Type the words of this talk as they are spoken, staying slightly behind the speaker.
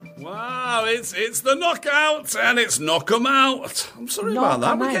Wow, it's the knockout and it's knock 'em out. I'm sorry Knock about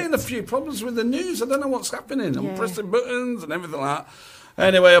that. 'em We're out. getting a few problems with the news. I don't know what's happening. I'm pressing buttons and everything like that.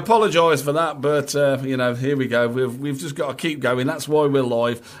 Anyway, apologise for that, but here we go. We've just got to keep going. That's why we're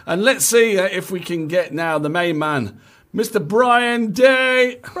live. And let's see if we can get now the main man, Mr. Brian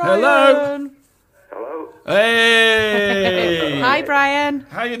Day. Hello. Hello. Hey. Hi, Brian.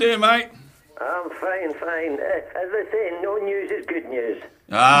 How you doing, mate? I'm fine. As they say, no news is good news.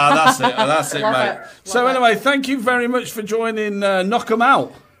 Ah, that's it, Love mate. it. So Love anyway, thank you very much for joining Knock 'em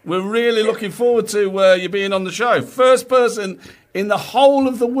Out. We're really looking forward to you being on the show. First person in the whole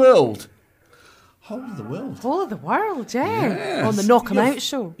of the world. Whole of the world? Whole of the world, yeah. Yes. On the Knock 'em You're- Out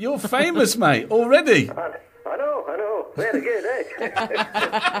show. You're famous, mate, already. I know. Very good, eh?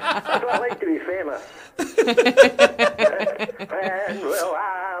 I'd like to be famous. And will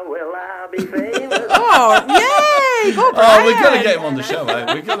I be famous? Oh, yay! Go, Oh, Brian. we've got to get him on the show,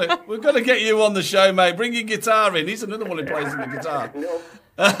 mate. We've got to get you on the show, mate. Bring your guitar in. He's another one who plays the guitar. No.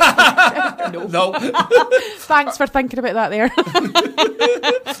 No. Thanks for thinking about that there.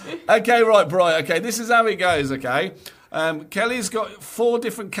 Okay, right, Brian. Okay, this is how it goes, okay? Kelly's got 4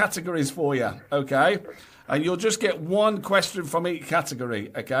 different categories for you, okay? And you'll just get one question from each category,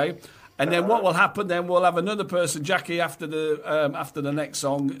 okay? And then what will happen then, we'll have another person, Jackie, after the next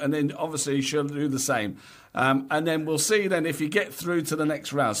song, and then obviously she'll do the same. And then we'll see then if you get through to the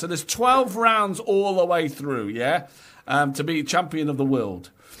next round. So there's 12 rounds all the way through, yeah? To be champion of the world.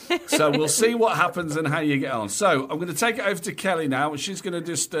 So we'll see what happens and how you get on. So I'm going to take it over to Kelly now, and she's going to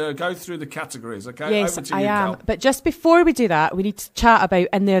just go through the categories, okay? Yes, over to I you, am. Kel. But just before we do that, we need to chat about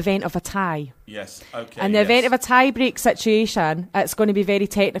in the event of a tie. Yes, okay. In the event of a tie-break situation, it's going to be very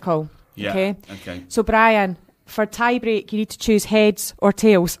technical. Yeah, Okay. okay. So, Brian, for tie-break, you need to choose heads or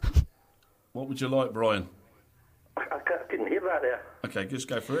tails. What would you like, Brian? I couldn't hear that there. Okay, just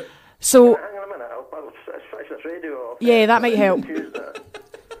go for it. So, Hang on a minute. I'll switch this radio off. yeah, that might help. Choose that.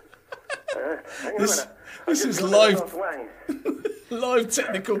 Hang on a This minute. this I'll is just go live offline. live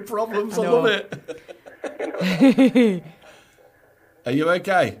technical problems. I I know. love it. Are you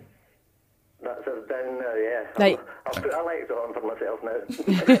okay? That's us down now, yeah. Right. I'll put a light on for myself now.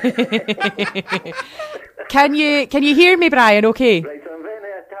 Can you hear me, Brian? Okay. Right, so I'm in a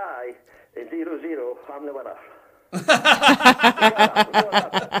tie. It's 0-0. I'm the winner.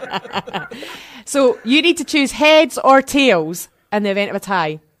 So you need to choose heads or tails in the event of a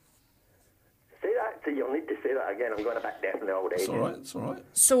tie. Say that. So you'll need to say that again. I'm going to back definitely all day. It's all right. It's all right.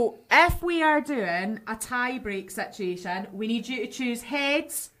 So if we are doing a tie-break situation, we need you to choose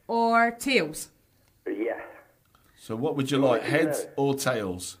heads or tails. Yeah. So what would you like, heads or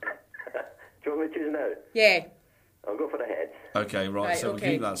tails? Do you want me to choose now? Yeah. I'll go for the heads. Okay, right. Right, so okay.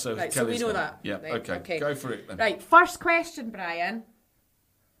 we'll keep that. So Right, so we Kelly's know gone. that. Yeah. Right, Okay. Go for it then. Right, first question, Brian.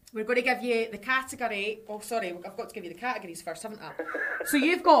 We're going to give you the category. Oh, sorry, I've got to give you the categories first, haven't I? So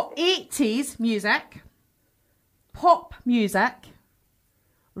you've got 80s music, pop music,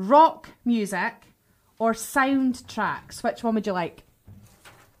 rock music, or soundtracks. Which one would you like?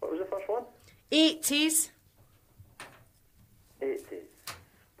 What was the first one? 80s, 80s.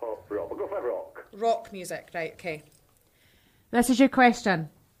 Pop, rock. We'll go for rock. rock music. Right, okay. This is your question.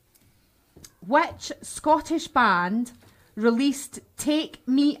 Which Scottish band released Take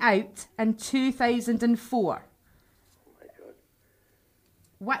Me Out in 2004? Oh my God.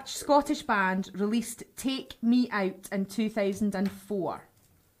 Which Scottish band released Take Me Out in 2004?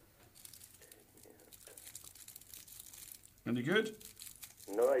 Any good?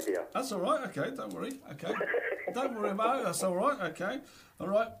 No idea. That's all right. Okay, don't worry. Okay, don't worry about it. That's all right. Okay, all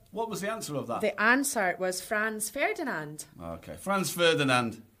right. What was the answer of that? The answer was Franz Ferdinand. Okay, Franz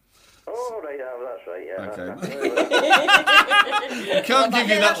Ferdinand. Oh, right, that's right, yeah. Okay. I can't give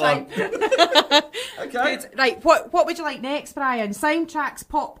you that one. Okay. Good. Right, what would you like next, Brian? Soundtracks,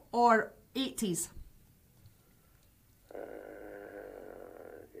 pop, or 80s?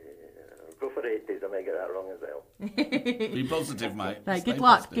 Go for 80s, I may get that wrong as well. Be positive, mate. Right, Stay good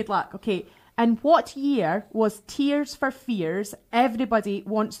luck, positive. good luck. Okay. In what year was Tears for Fears, Everybody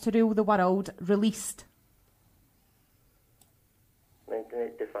Wants to Rule the World released?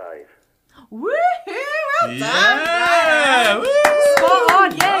 1985. Woohoo! Well Yeah! done! Woo! Spot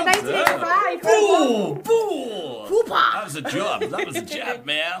on, yeah, Well 1985. Boom! Boom! Hoopa! That was a job. That was a job,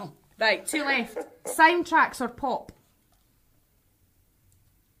 man. Right, 2 left. Soundtracks or pop?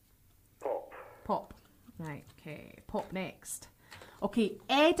 Pop. Pop. Right, okay. Pop next. Okay,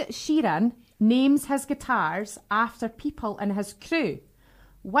 Ed Sheeran names his guitars after people in his crew.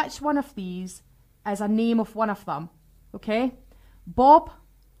 Which one of these is a name of one of them? Okay? Bob,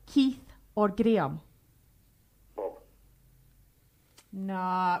 Keith, or Graham? Bob.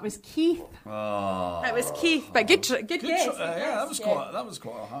 No, it was Keith. Oh. It was Keith, but good guess. Good Yeah, guess, that was yeah.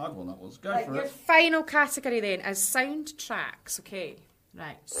 quite a hard one. That was. Go Right, for your it. final category then is soundtracks. Okay.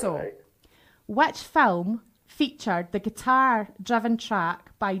 Right. So, Right. which film featured the guitar-driven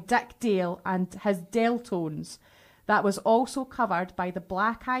track by Dick Dale and his Deltones that was also covered by the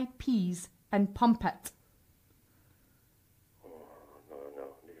Black Eyed Peas in Pump It? No.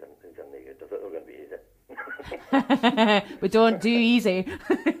 These are naked. They're going to be easy. We don't do easy.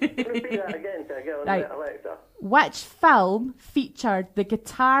 Repeat that again to get on Right. Alexa. Which film featured the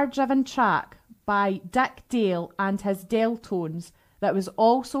guitar-driven track by Dick Dale and his Deltones that was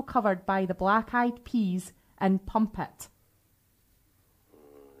also covered by the Black Eyed Peas in Pump It?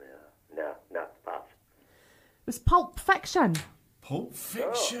 No, pass. It was Pulp Fiction. Pulp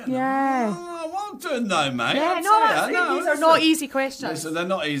Fiction. Yeah. Oh, well done, though, mate. Yeah, I'd no, say that's that. good. These are listen. not easy questions. Listen, they're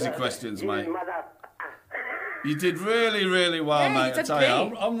not easy questions, mate. You mother. You did really, really well, Yeah, you mate. I did tell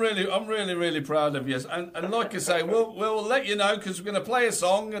you, great. I'm really, really proud of you. And like I say, we'll let you know because we're going to play a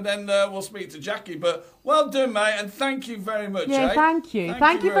song and then we'll speak to Jackie. But well done, mate, and thank you very much. Yeah, eh? thank you.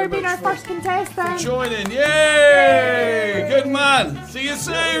 Thank you for very being much our first contestant. joining. Yay! Good man. See you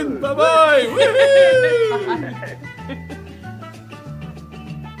soon. Bye bye.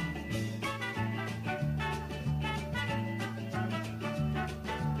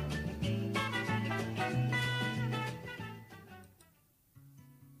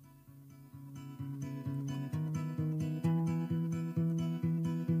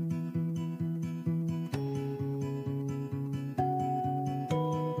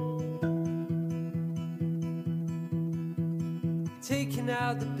 Taking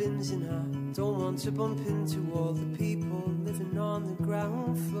out the bins and I don't want to bump into all the people living on the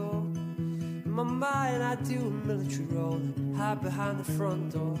ground floor. In my mind I do a military roll and hide behind the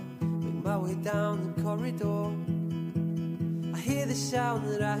front door, make my way down the corridor. I hear the sound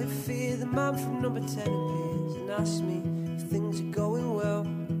that I fear, the man from number 10 appears and asks me if things are going well.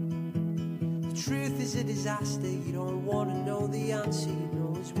 The truth is a disaster, you don't want to know the answer. You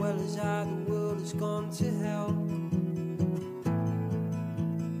know as well as I the world has gone to hell.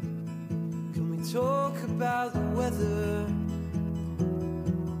 Talk about the weather.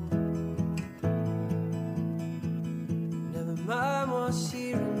 Never mind what's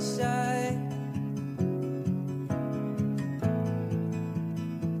here inside.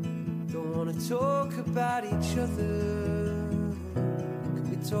 Don't wanna talk about each other. Can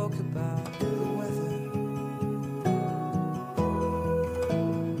we talk about the weather?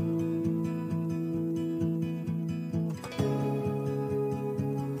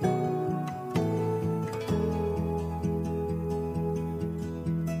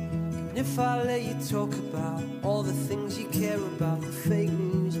 If I let you talk about all the things you care about, the fake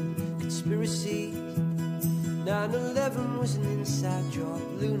news and conspiracies. 9/11 was an inside job,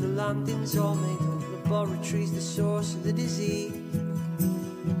 lunar landings all made up, laboratories the source of the disease.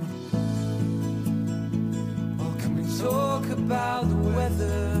 Or can we talk about the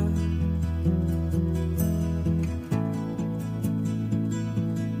weather?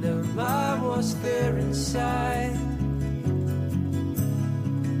 Never mind what's there inside.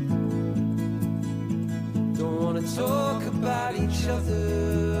 Talk about each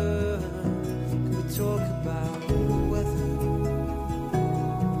other. Can we talk about the weather?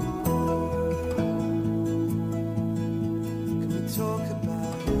 Can we talk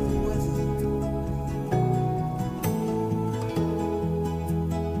about the weather?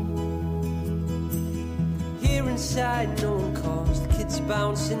 Here inside no one calls, the kids are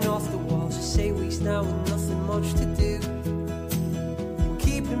bouncing off the walls. I say weeks now with nothing much to do. We're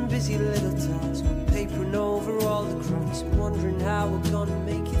keeping busy little tasks, papering over all the cracks and wondering how we're gonna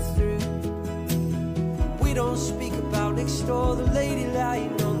make it through. We don't speak about next door, the lady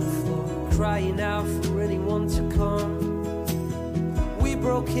lying on the floor, crying out for anyone to come. We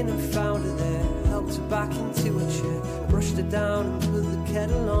broke in and found her there, helped her back into a chair, brushed her down and put the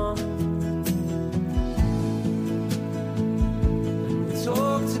kettle on. And we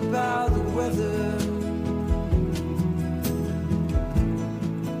talked about the weather.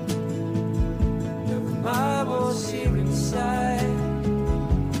 My was here inside,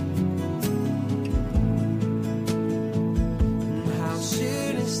 and how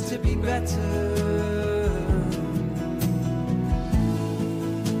soon is to be better.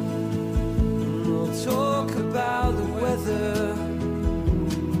 And we'll talk about the weather.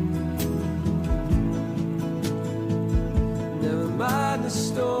 Never mind the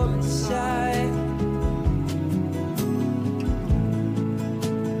storm inside.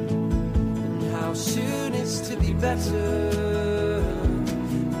 Soon it's to be better.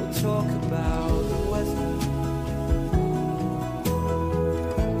 We'll talk about the weather.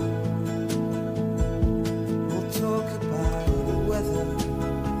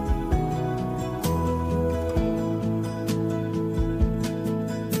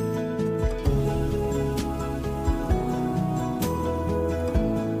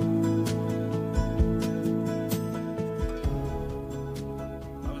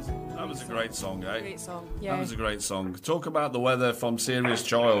 great song, eh? Great song. That Yeah. was a great song. Talk about the weather from Serious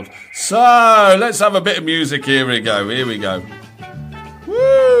Child. So, let's have a bit of music. Here we go.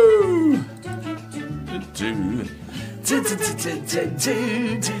 Woo!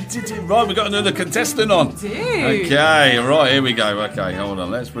 Right, we've got another contestant on. Okay, right, here we go. Okay, hold on.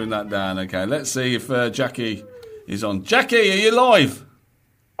 Let's bring that down. Okay, let's see if Jackie is on. Jackie, are you live?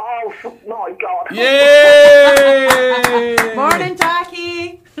 Oh, my God. Yay! Morning,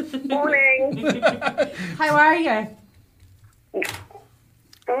 Jackie. Morning. How are you?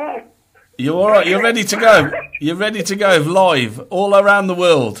 You all right? You're ready to go? You're ready to go live all around the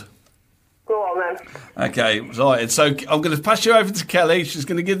world? Go on, then. Okay, right. So I'm going to pass you over to Kelly. She's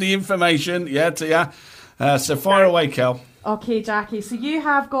going to give the information, to you. So fire away, Kel. Okay, Jackie. So you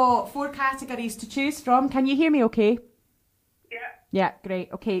have got 4 categories to choose from. Can you hear me okay? Yeah. Yeah,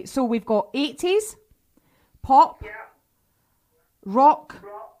 great. Okay, so we've got 80s, pop, Yeah. rock,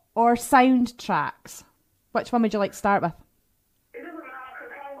 Rock. or soundtracks. Which one would you like to start with? It doesn't matter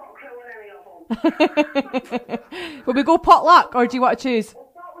because I haven't got a clue on any of them. Will we go potluck, or do you want to choose?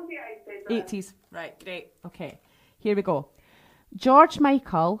 We'll start with the 80s. then. 80s. Right, great. Okay, here we go. George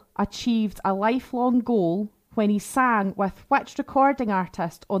Michael achieved a lifelong goal when he sang with which recording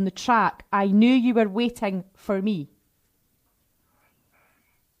artist on the track I Knew You Were Waiting for Me?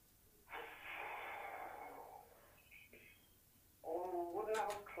 Oh, wouldn't have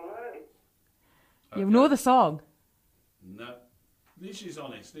a clue. You know the song. No. At least she's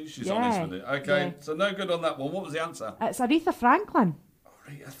honest. At least she's Yeah, honest with it. Okay, yeah. so no good on that one. What was the answer? It's Aretha Franklin.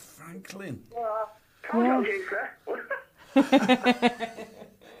 Aretha Franklin. Told Yeah. you, sir.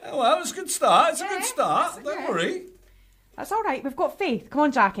 Oh, well, it's a good start. It's a good start. that's Don't okay. worry. That's all right. We've got faith. Come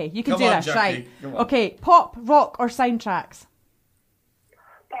on, Jackie. You can Come do on, this, Jackie. right? Come on. Okay, pop, rock, or soundtracks?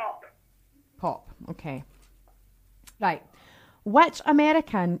 Pop. Pop. Okay. Right. Which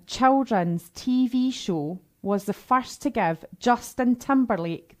American children's TV show was the first to give Justin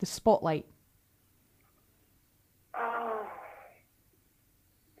Timberlake the spotlight? Oh.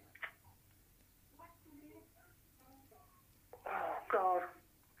 Oh, God.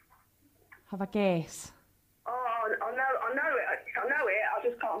 Have a guess. Oh, I know it. I know it. I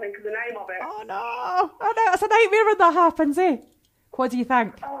just can't think of the name of it. Oh no! Oh no! It's a nightmare when that happens, eh? What do you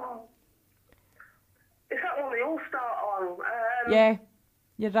think? Oh. Is that one they all start on? Yeah,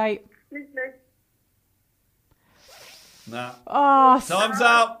 you're right. Nah. Oh, Time's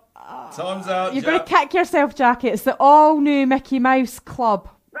up. Time's out. you're going to kick yourself, Jackie. It's the all-new Mickey Mouse Club.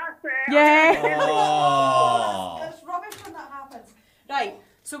 That's it. Yeah. Oh. It's rubbish when that happens. Right,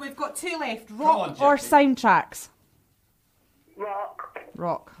 so we've got 2 left. on, Rock or Jackie. soundtracks? Rock.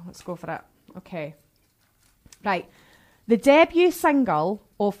 Rock. Let's go for it. Okay. Right. The debut single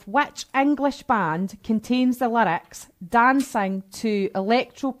of which English band contains the lyrics "Dancing to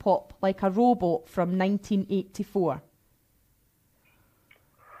Electropop Like a Robot" from 1984?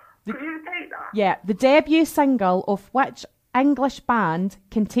 Could you repeat that? Yeah, the debut single of which English band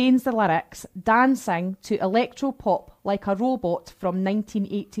contains the lyrics "Dancing to Electropop Like a Robot" from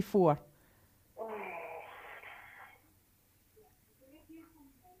 1984?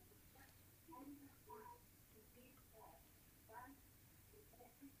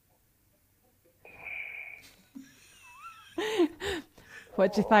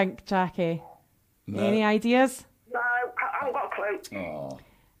 What do you think, Jackie? No. Any ideas? No, I haven't got a clue. Oh.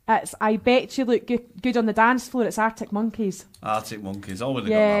 It's I Bet You Look Good on the Dance Floor. It's Arctic Monkeys. Arctic Monkeys. I would have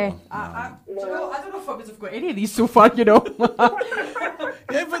Yeah. got that one. I don't know if I would have got any of these so far, you know.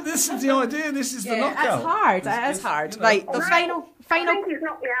 Yeah, but this is the idea. This is the knockout. It's hard. It is hard. you know. Right, the I final. think he's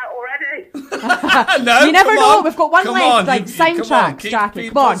knocked me out already. No, You never come know. on. We've got one Come left. on, Right, come on. soundtracks, Keep Jackie.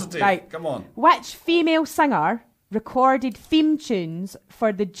 being Come on. positive. Right. Come on. Which female singer recorded theme tunes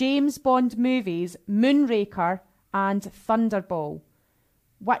for the James Bond movies Moonraker and Thunderball?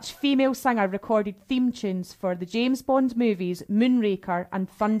 Which female singer recorded theme tunes for the James Bond movies Moonraker and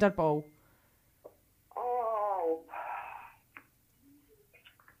Thunderball? Oh.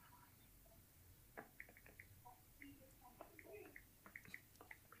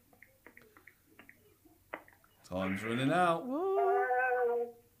 Time's running out.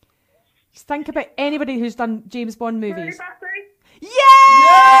 Just think about anybody who's done James Bond Shirley movies. Bassey? Yes!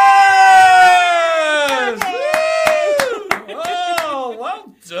 Woo! Oh,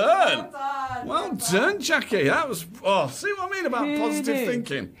 well done. Well done, Jackie. That was. Oh, see what I mean about positive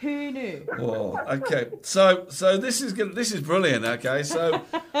thinking. Who knew? Oh, okay. So this is good. This is brilliant. Okay, so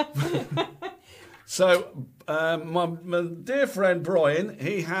my dear friend Brian,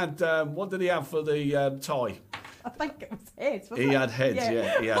 he had what did he have for the tie? I think it was heads. He had heads,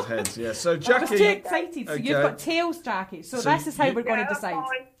 yeah. He had heads, yeah. So, I was Jackie... too excited. So Okay. you've got tails, Jackie. So this is how we're going to decide.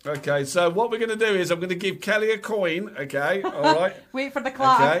 Okay, so what we're going to do is I'm going to give Kelly a coin, okay? All right? Wait for the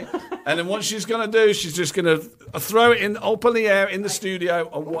clap. Okay. And then what she's going to do, she's just going to throw it up in the air in the studio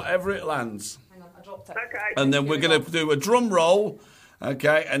and whatever it lands. Hang on, I dropped it. Okay. And then we're going to do a drum roll,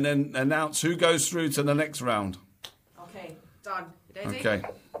 okay? And then announce who goes through to the next round. Okay, done. You ready? Okay,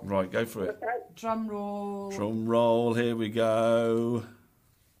 right, go for it. Drum roll. Drum roll, here we go.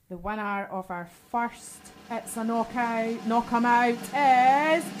 The winner of our first It's a Knockout, Knock 'em Out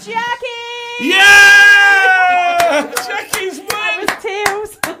is Jackie! Yeah! Jackie's won! That was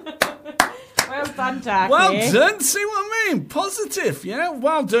tails. Well done, Jackie. Well done, see what I mean? Positive, yeah?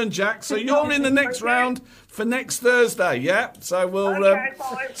 Well done, Jack. So you're in the next round for next Thursday, yeah? So we'll Okay,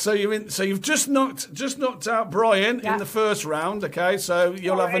 fine. so you're in so you've just knocked out Brian Yeah. in the first round, okay? So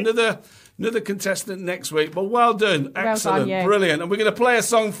you'll have Sorry. another contestant next week. But well done. Excellent. yeah. Brilliant. And we're gonna play a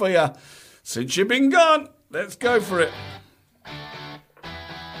song for you. Since you've been gone. Let's go for it.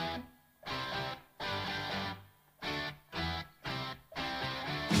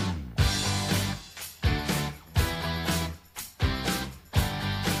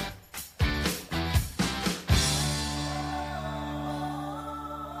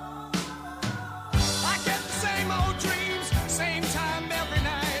 I get the same old dreams, same time every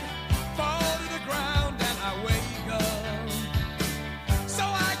night. Fall to the ground and I wake up. So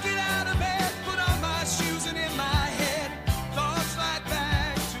I get out of bed, put on my shoes, and in my head, thoughts slide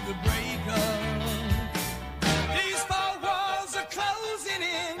back to the breakup. These four walls are closing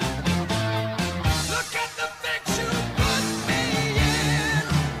in. Look at the fix you put me in.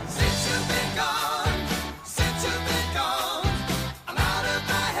 Since you've been gone, since you've been gone, I'm out of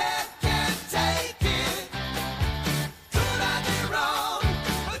my head, can't take it. Could I be wrong?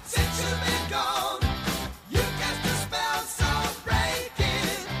 But since you've been gone, you cast a spell so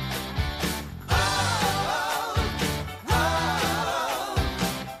breaking. Oh, oh,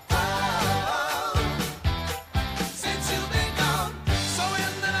 oh. Since you've been gone, so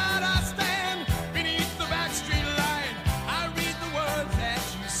in the night I stand beneath the backstreet light. I read the words that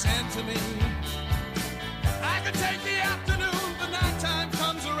you sent to me. I could take the afternoon, but nighttime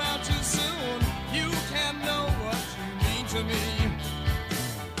comes around too soon. You can't know what you mean to me.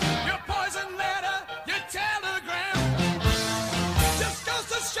 Your poison letter, your telegram, just goes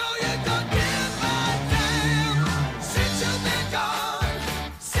to show you don't give a damn. Since you've been gone,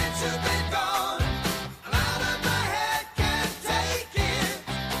 since you've been gone, I'm out of my head, can't take it.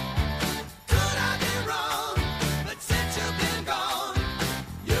 Could I be wrong? But since you've been gone,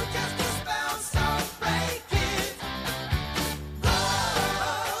 you cast a spell so breaking.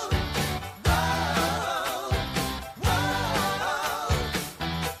 Whoa, whoa, whoa.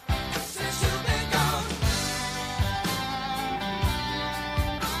 Since you've been gone.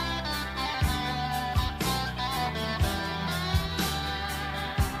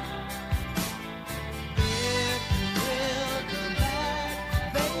 If you will come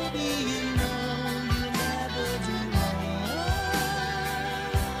back, baby, you know you'll never do wrong.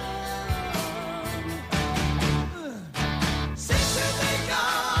 Since you've been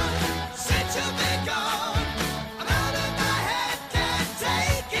gone, since you've been gone, I'm out of my head, can't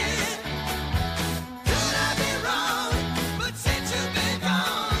take it. Could I be wrong? But since you've been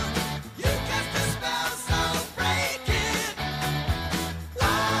gone, you cast a spell so breaking.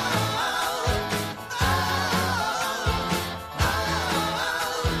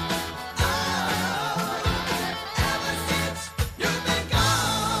 Ever since you've been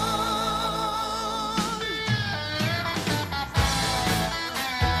gone.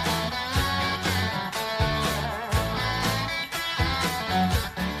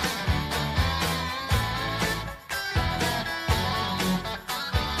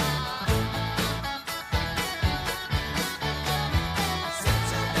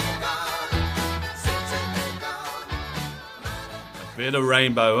 Since you've been gone, since you've been gone. Bit of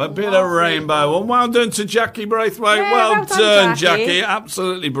rainbow, a bit of rainbow. And well done to Jackie Braithwaite. Yeah, well well done, done, Jackie. Jackie.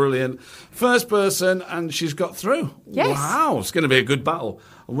 Absolutely brilliant. First person, and she's got through. Yes. Wow, it's going to be a good battle.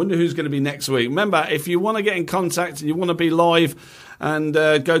 I wonder who's going to be next week. Remember, if you want to get in contact and you want to be live and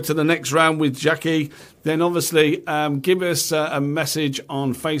go to the next round with Jackie, then obviously give us a message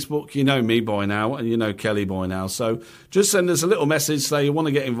on Facebook. You know me by now, and you know Kelly by now. So just send us a little message, say you want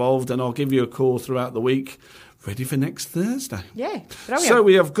to get involved, and I'll give you a call throughout the week. Ready for next Thursday. Yeah, brilliant. So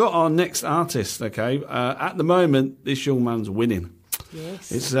we have got our next artist, okay? At the moment, this young man's winning.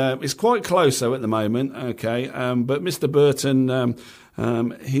 Yes. It's quite close, though, at the moment, okay? But Mr. Burton,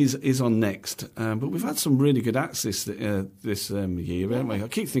 he's on next. But we've had some really good acts this year, haven't we? I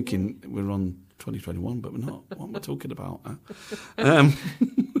keep thinking we're on 2021, but we're not. What am I talking about?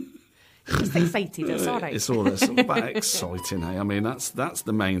 Just excited. It's all right. It's all about exciting. Hey? I mean, that's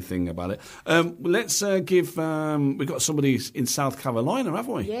the main thing about it. Let's give. We've got somebody in South Carolina,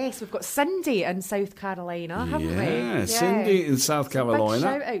 haven't we? Yes, we've got Cindy in South Carolina, haven't we? Yeah, Cindy in South Carolina. Big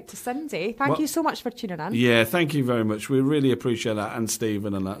shout out to Cindy. Thank you so much for tuning in. Yeah, thank you very much. We really appreciate that, and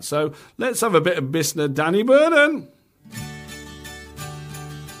Stephen and that. So let's have a bit of Mr. Danny Burton.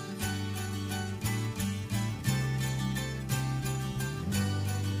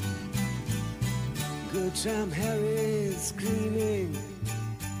 Good time Harry screaming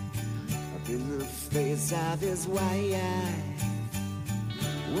up in the face of his wire.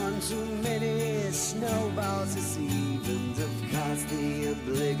 One too many snowballs this evening have caused the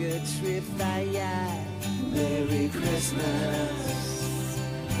obligatory fire. Merry Christmas,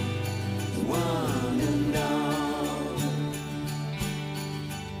 one and all.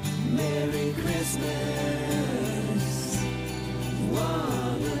 Merry Christmas,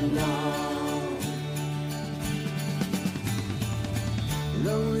 one and all.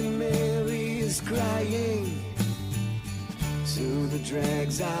 Lonely Mary is crying to the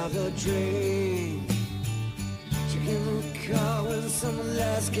dregs of her drink. She gave a call when someone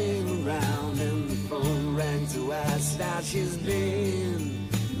last came around, and the phone rang to ask how she's been.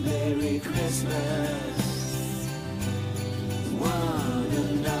 Merry Christmas, one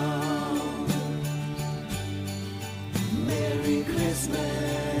and all. Merry Christmas,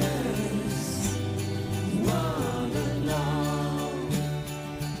 one and all.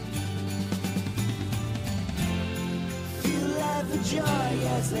 For joy,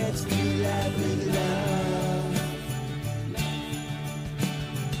 yes, let's feel that with love.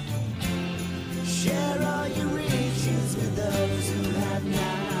 Share all your riches with those who have not.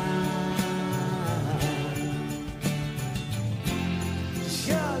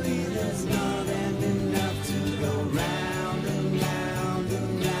 Surely there's more than enough to go round and round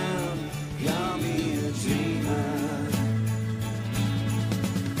and round. Call me a dreamer,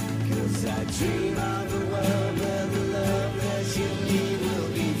 'cause I dream of a world where the love you need will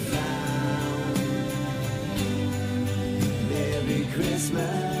be found. Merry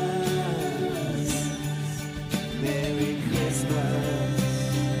Christmas, Merry Christmas,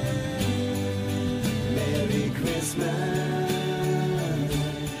 Merry Christmas.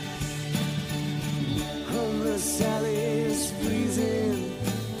 Homeless Sally is freezing.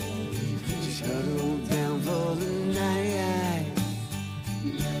 She's huddled down for the night.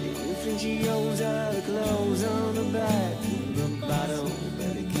 You think she owns her clothes on her back, bottle,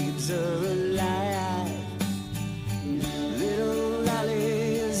 but it keeps her alive. Little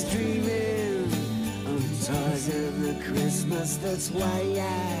Lolly is dreaming of toys and the Christmas that's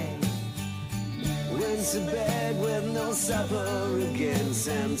white. Went to bed with no supper again.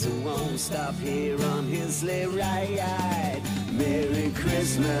 Santa won't stop here on his sleigh ride. Merry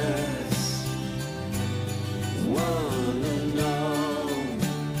Christmas, one and all.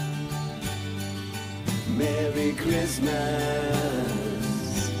 Merry Christmas,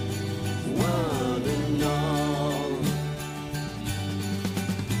 one and all.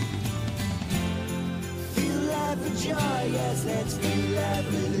 Feel life with joy, yes, let's feel life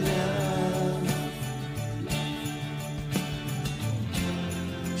with love.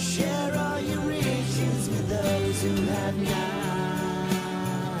 Share all your riches with those who have not.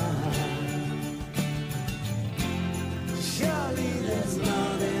 Surely there's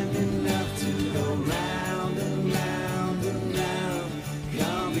more than enough to go round and round and round.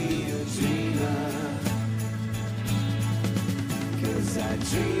 Call me a dreamer, 'cause I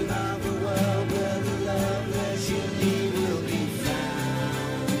dream of a world where the love that you need will be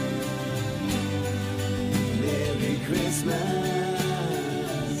found. Merry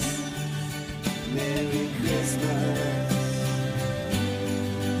Christmas, Merry Christmas,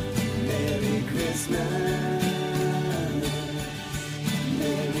 Merry Christmas,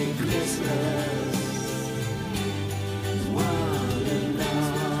 Merry Christmas, one and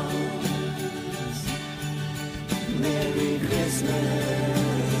all. Merry Christmas,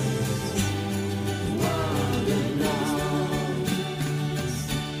 one and all.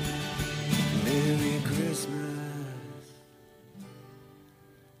 Merry Christmas.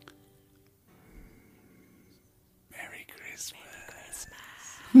 Merry Christmas.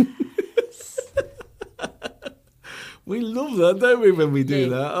 We love that, don't we, when we do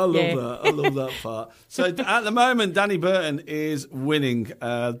that? I love that. I love that part. So at the moment, Danny Burton is winning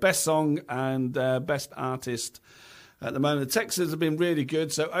Best Song and Best Artist at the moment. The texts have been really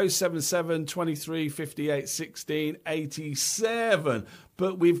good. So 077 23 58 16 87.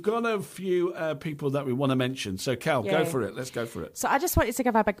 But we've got a few people that we want to mention. So, Cal, go for it. Let's go for it. So I just wanted to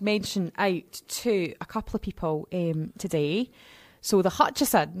give a big mention out to a couple of people today. So the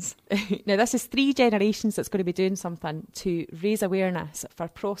Hutchisons, now this is 3 generations that's going to be doing something to raise awareness for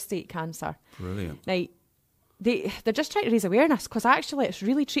prostate cancer. Brilliant. Now, they're just trying to raise awareness because actually it's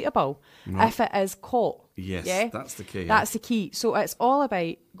really treatable if it is caught. Yes, yeah? that's the key. That's the key. So it's all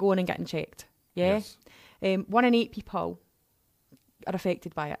about going and getting checked. Yeah. Yes. 1 in 8 people are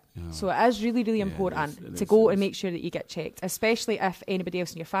affected by it. Yeah. So it is really, really important to go and make sure that you get checked, especially if anybody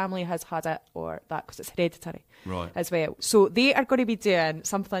else in your family has had it or that, because it's hereditary as well. So they are going to be doing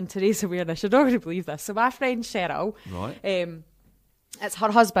something to raise awareness. You're not going to believe this. So my friend Cheryl, it's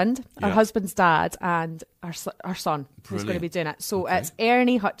her husband, her husband's dad, and our son who's going to be doing it. So it's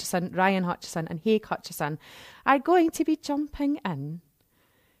Ernie Hutchison, Ryan Hutchison, and Haig Hutchison are going to be jumping in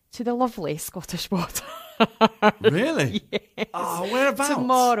to the lovely Scottish water. Really? Yes. Oh, whereabouts?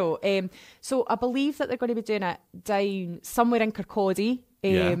 Tomorrow. So I believe that they're going to be doing it down somewhere in Kirkcaldy.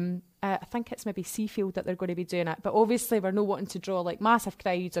 I think it's maybe Seafield that they're going to be doing it. But obviously we're not wanting to draw like massive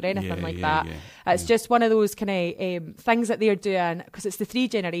crowds or anything like that. It's just one of those kind of things that they're doing because it's the 3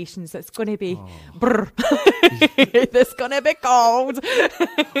 generations that's going to be that's going to be called.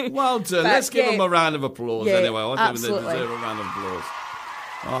 Well done. Let's give them a round of applause anyway. I think they deserve a round of applause.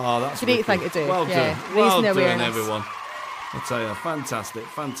 Oh, that's great thing to do. Well done. Raising well done, awareness. everyone. I tell you, fantastic.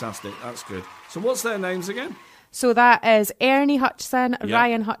 That's good. So what's their names again? So that is Ernie Hutchison,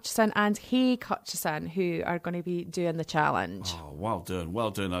 Ryan Hutchison, and Haig Hutchison, who are going to be doing the challenge. Oh, well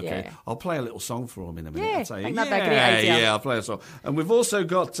done. Okay, I'll play a little song for them in a minute. Yeah, I'll tell you. I think that'd be a great idea. Yeah, I'll play a song. And we've also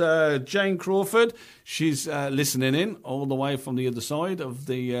got Jane Crawford. She's listening in all the way from the other side of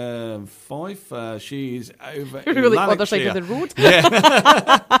the Fife. She's over in really Lanarkshire. other side of the road.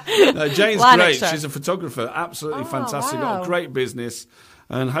 Yeah. No, Jane's great. She's a photographer. Absolutely fantastic. Wow. Got a great business.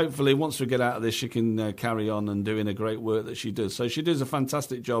 And hopefully, once we get out of this, she can carry on and doing the great work that she does. So she does a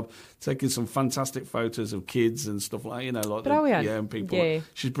fantastic job, taking some fantastic photos of kids and stuff like Brilliant. and people. Yeah.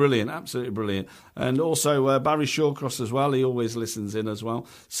 She's brilliant, absolutely brilliant. And also Barry Shawcross as well. He always listens in as well.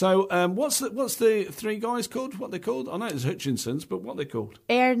 So what's the 3 guys called? What they called? I know it's Hutchinsons, but what they called?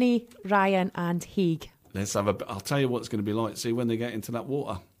 Ernie, Ryan, and Haig. Let's have I'll tell you what it's going to be like. See when they get into that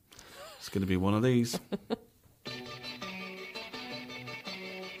water. It's going to be one of these.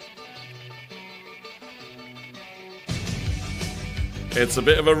 It's a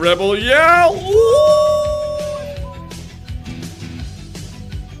bit of a rebel yell. Ooh!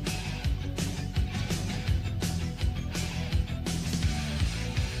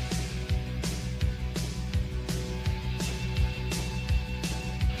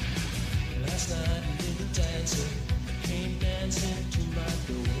 Last night a little dancer came dancing to my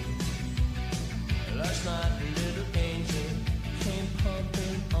door. Last night a little angel came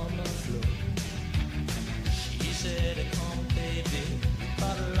pumping on my floor. She said, "Come, baby,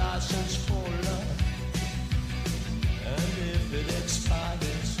 got a license for love.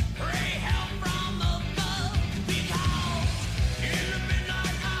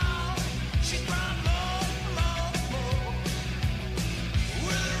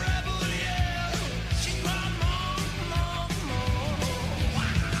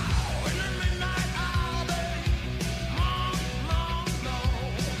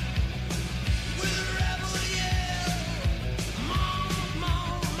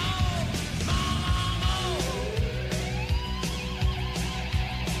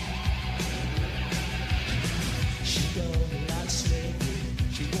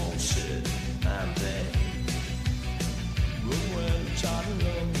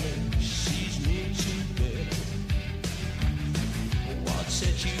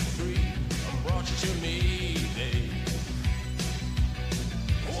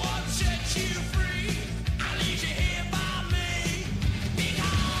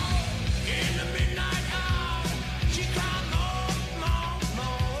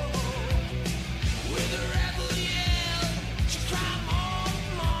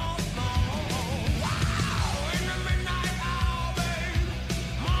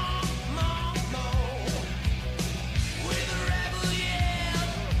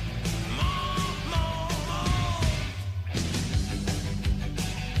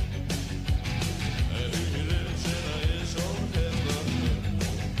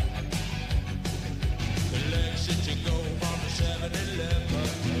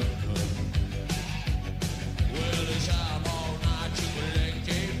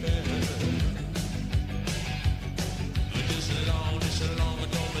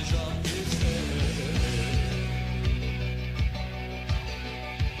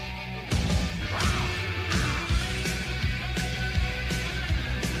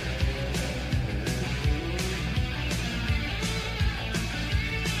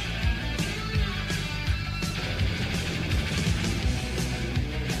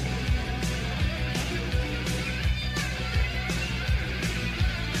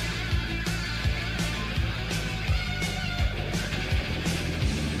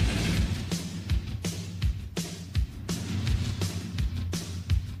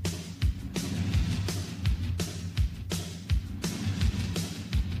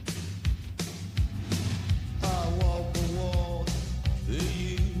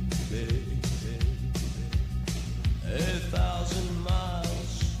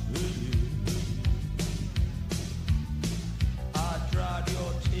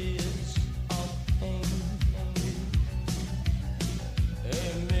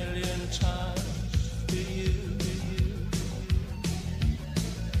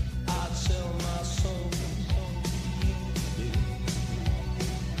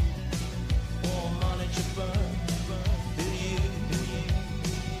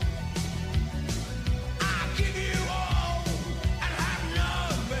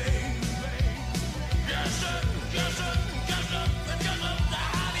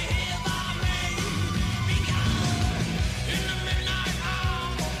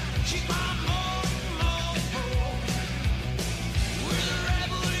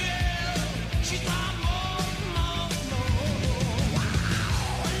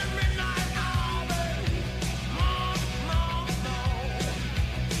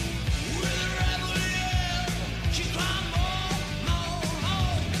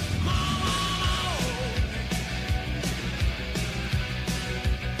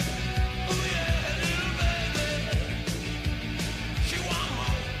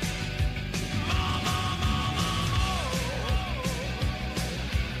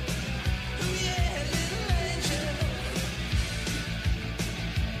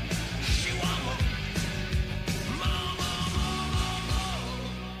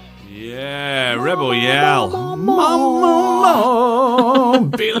 Rebel Yell. Mama,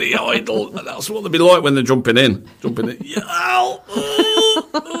 Billy Idol. That's what they'll be like when they're jumping in. Yell.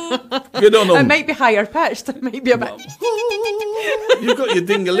 Good on It them. might be higher pitched. It might be a bit. You've got your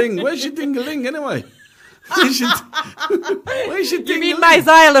ding-a-ling. Where's your ding-a-ling anyway? Where's your You ding-a-ling? mean my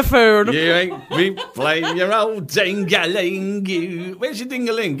xylophone? You ain't be playing your old ding-a-ling. Where's your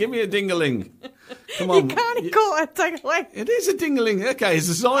ding-a-ling? Give me a ding-a-ling. Come on. You can't call it a ding-a-ling. It is a ding-a-ling. Okay, it's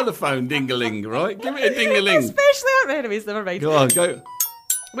a xylophone ding-a-ling, right? Give me a ding-a-ling. Especially anyways, never mind. Go on, go.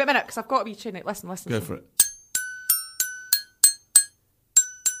 Wait a minute, because I've got to be tuning it. Listen. Go for it.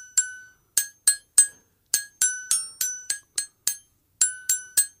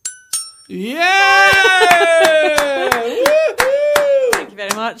 Yeah! Thank you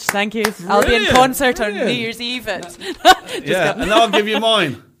very much. Thank you. I'll be in Brilliant, concert on brilliant. New Year's Eve. Yeah, and I'll give you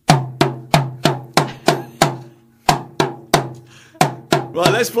mine.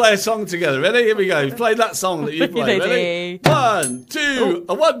 Right, let's play a song together. Ready? Here we go. Play that song that you played. Ready? Ready. 1, 2,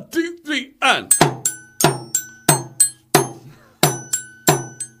 1, 2, 3, and.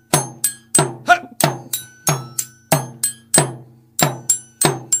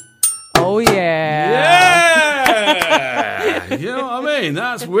 Oh, yeah. Yeah! You know what I mean?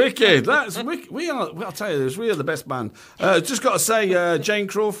 That's wicked. That's wicked. I'll tell you this, we are the best band. Just got to say, Jane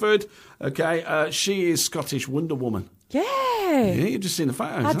Crawford, okay, she is Scottish Wonder Woman. Yeah. Yeah, you've just seen the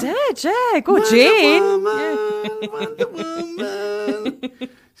photos. I huh? did, yeah. Go, Wonder Jane. Woman, Wonder Woman.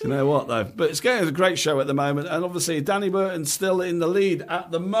 You know what, though? But it's getting a great show at the moment, and obviously Danny Burton's still in the lead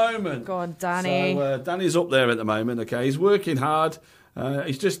at the moment. Go on, Danny. So Danny's up there at the moment, okay? He's working hard.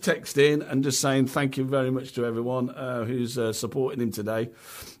 He's just texted in and just saying thank you very much to everyone who's supporting him today.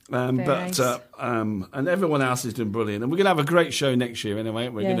 Nice. And everyone else is doing brilliant. And we're going to have a great show next year anyway.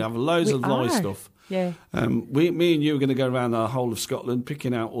 We're going to have loads of live stuff. Yeah. Me and you are going to go around the whole of Scotland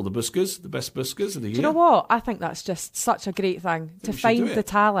picking out all the buskers, the best buskers of the year. Do you know what? I think that's just such a great thing to we should find do it. the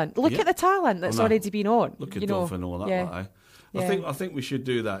talent. Look Yeah. at the talent that's I know. already been on. Look at you know. Duff and all that. Yeah. Like, Yeah. I think we should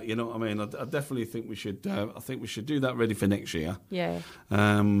do that. You know what I mean? I definitely think we should. I think we should do that ready for next year. Yeah.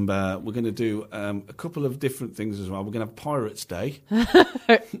 We're going to do a couple of different things as well. We're going to have Pirates Day.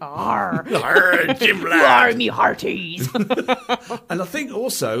 Arr. Jim Ladd. me hearties. And I think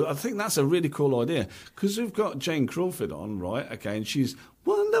that's a really cool idea because we've got Jane Crawford on, right? Okay, and she's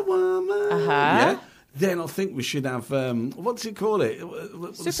Wonder Woman. Yeah. Then I think we should have what does he call it?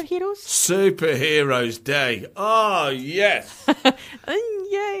 Superheroes? Superheroes Day. Oh yes.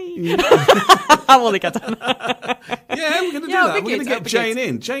 Yay. I'm only kidding. Yeah, we're going to do Yeah, that. it'll be We're going good, to get it'll be Jane good.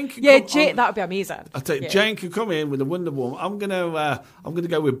 in. Jane can Yeah, come Jane, on. that would be amazing. I tell you, Yeah. Jane can come in with a Wonder Woman. I'm going to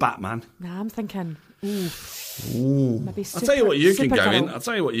go with Batman. Nah, I'm thinking, maybe I'll tell you what you can go in. Supergirl. I'll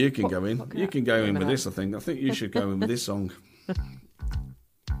tell you what you can go in. what You can go wait a in with minute. this, I think. I think you should go in with this song.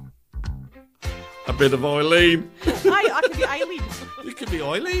 A bit of Eileen. I could be Eileen. You could be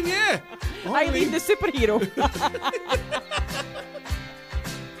Eileen, yeah. Eileen the superhero.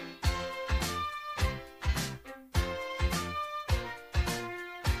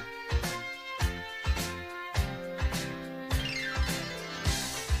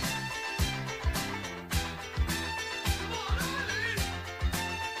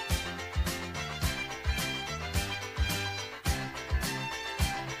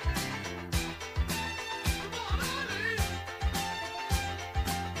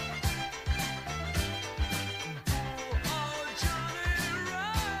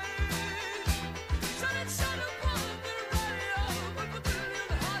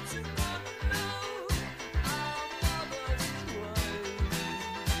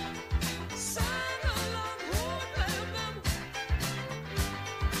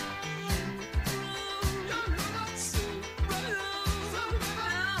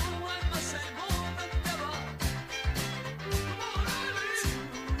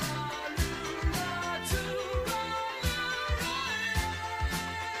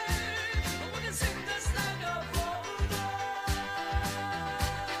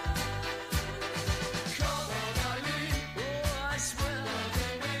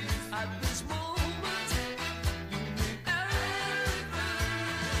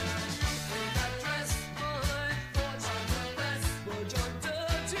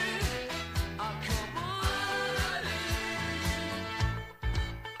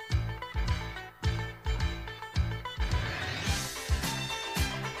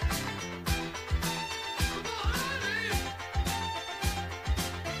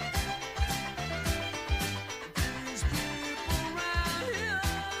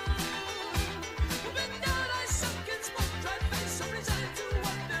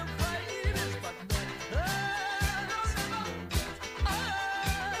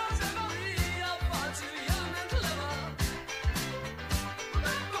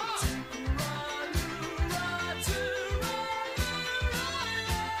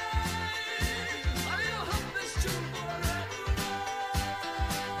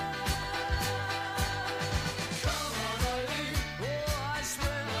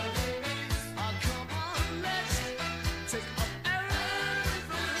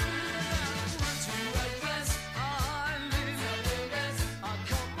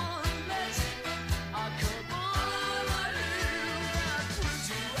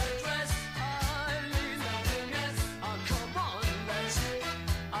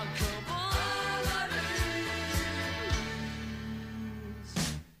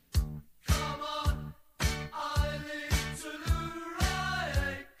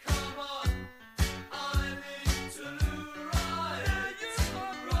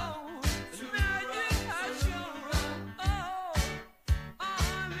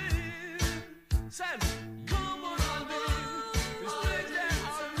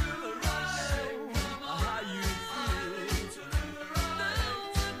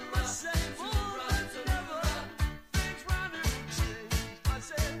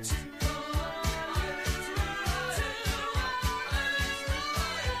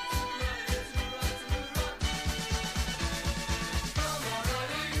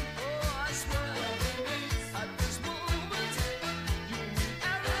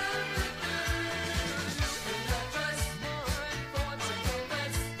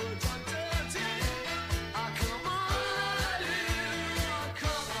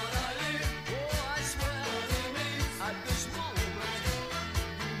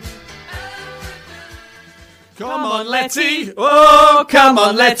 Come on, Letty. Oh, come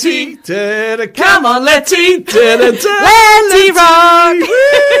on, Letty. Come on, Letty. Letty rock.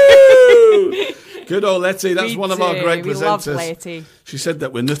 Woo! Good old Letty. That's one of our great we presenters. love Letty. She said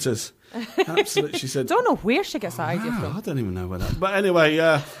that we're nutters. Absolutely. She said. Don't know where she gets that idea from. I don't even know where that. But anyway,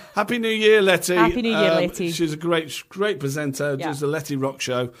 Happy New Year, Letty. Happy New Year, Letty. She's a great presenter. Yeah. Does the Letty Rock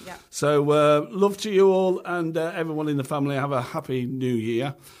Show. Yeah. So love to you all and everyone in the family. Have a happy New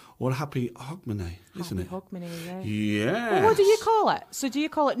Year or a happy Hogmanay, isn't it? Hogmanay, yeah. Yeah. Well, what do you call it? So do you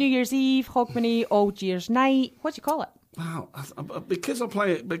call it New Year's Eve, Hogmanay, Old Year's Night? What do you call it? Wow, because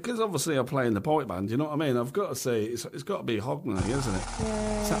obviously I play in the pipe band, you know what I mean? I've got to say, it's got to be Hogmanay, isn't it?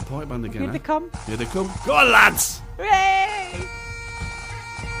 Yeah. It's that pipe band again. Here they come. Here they come. Go on, lads! Hooray!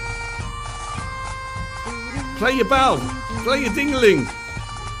 Play your bell. Play your ding-a-ling.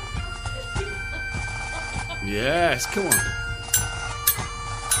 Yes, come on.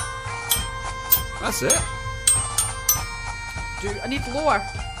 That's it. I need lower.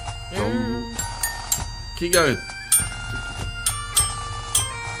 Keep going.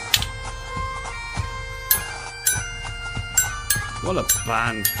 What a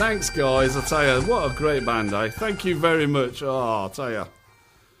band. Thanks, guys. I tell you, what a great band, eh? Thank you very much. Oh, I'll tell you.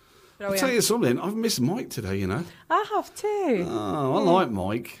 I'll tell you something. I've missed Mike today, you know. I have too. Oh, I like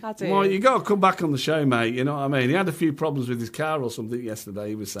Mike. I do. Mike, you got to come back on the show, mate. You know what I mean? He had a few problems with his car or something yesterday,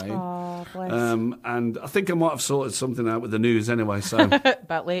 he was saying. Oh, bless. And I think I might have sorted something out with the news anyway, so...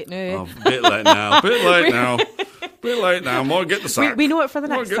 Bit late now. Oh, bit late now. Bit late now. Bit late now. Might get the sack. We know it for the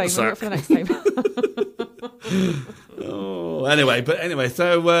next time. We know it for the next time. Oh, anyway,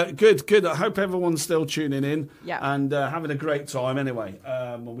 so good. I hope everyone's still tuning in and having a great time. Anyway,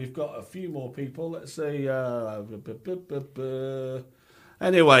 we've got a few more people. Let's see.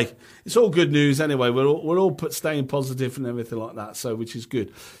 Anyway, it's all good news. Anyway, we're all staying positive and everything like that. So, which is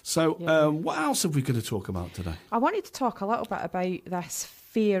good. So, what else are we going to talk about today? I wanted to talk a little bit about this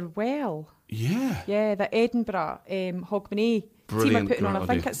farewell. Yeah, the Edinburgh Hogmanay team are putting on. I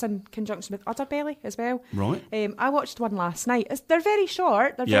think it's in conjunction with Udderbelly as well. Right. I watched one last night. They're very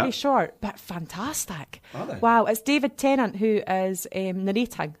short. Very short, but fantastic. Are they? Wow, it's David Tennant who is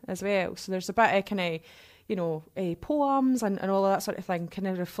narrating as well. So there's a bit of kind of, poems and all of that sort of thing, kind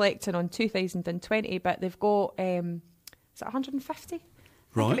of reflecting on 2020. But they've got, is it 150?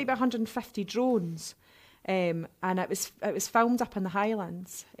 Right. Maybe 150 drones. And it was filmed up in the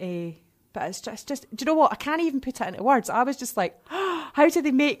Highlands. But it's just, do you know what? I can't even put it into words. I was just like, how did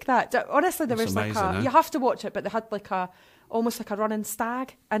they make that? Honestly, there was amazing, you have to watch it, but they had almost like a running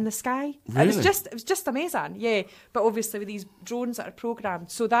stag in the sky. Really? It was just amazing. Yeah. But obviously with these drones that are programmed,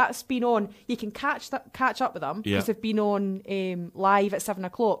 so that's been on. You can catch up with them because they've been on live at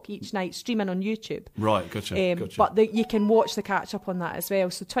 7:00 each night, streaming on YouTube. Right, gotcha. But you can watch the catch up on that as well.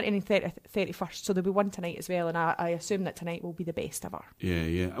 So 20th and 31st. So there'll be one tonight as well, and I assume that tonight will be the best ever.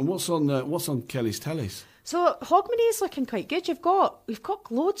 Yeah. And what's on Kelly's tellies? So Hogmanay is looking quite good. We've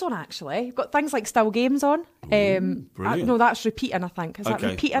got loads on actually. We've got things like Still Games on. Brilliant. No, that's repeating. I think is that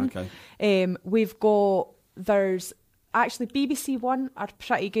repeating? Okay. We've got actually BBC One are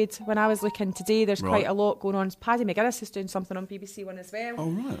pretty good. When I was looking today, there's quite a lot going on. Paddy McGuinness is doing something on BBC One as well. Oh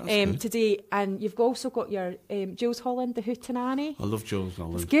right, that's good. Today, and you've also got your Jules Holland, the Hootenanny. I love Jules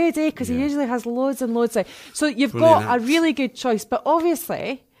Holland. It's good, because he usually has loads and loads of. So you've Brilliant got acts. a really good choice, but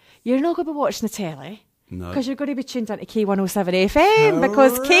obviously you're not going to be watching the telly. No. Because you're going to be tuned into K107 FM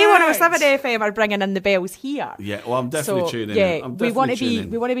because K107 FM are bringing in the bells here. Yeah, well, I'm definitely tuning in. Yeah, I'm we want to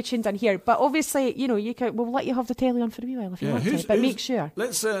definitely be tuned in here. But obviously, we'll let you have the telly on for a wee while if you want to. But make sure.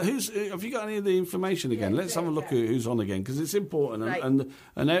 Let's. Have you got any of the information again? Let's have a look at who's on again because it's important,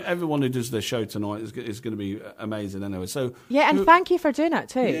 and everyone who does their show tonight is going to be amazing anyway. So and thank you for doing it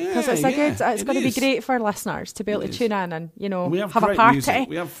too because it's it going to be is. Great for listeners to be able to tune in and we have have a great party. Music.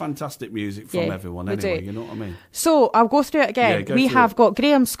 We have fantastic music from everyone anyway. You know what I mean? So I'll go through it again. Yeah, we have got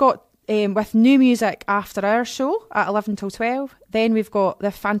Graham Scott with new music after our show at 11 till 12. Then we've got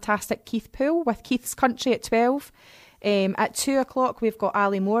the fantastic Keith Poole with Keith's Country at 12. At 2 o'clock, we've got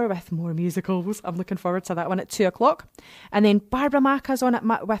Ali Moore with more musicals. I'm looking forward to that one at 2 o'clock. And then Barbara Macca's on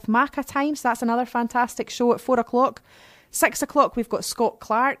with Macca Times. That's another fantastic show at 4 o'clock. 6 o'clock, we've got Scott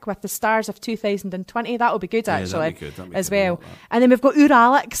Clark with the Stars of 2020. That'll be good, actually, that'd be as good. well. And then we've got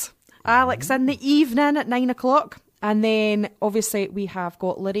Alex in the evening at 9 o'clock. And then, obviously, we have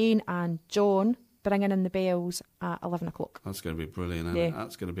got Lorraine and John bringing in the bells at 11 o'clock. That's going to be brilliant, isn't Yeah. it?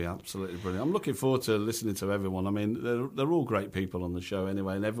 That's going to be absolutely brilliant. I'm looking forward to listening to everyone. I mean, they're all great people on the show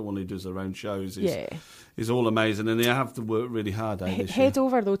anyway, and everyone who does their own shows is all amazing, and they have to work really hard. Head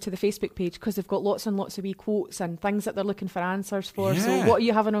over, though, to the Facebook page, because they've got lots and lots of wee quotes and things that they're looking for answers for. Yeah. So what are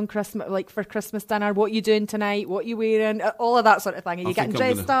you having on Christmas, like for Christmas dinner? What are you doing tonight? What are you wearing? All of that sort of thing. Are you getting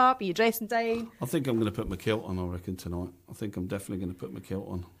dressed up? Are you dressing down? I think I'm going to put my kilt on, I reckon, tonight. I think I'm definitely going to put my kilt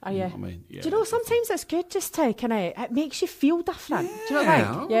on. Are you? I mean, yeah. Do you know, sometimes it's good just to kind of, it makes you feel different. Do you know what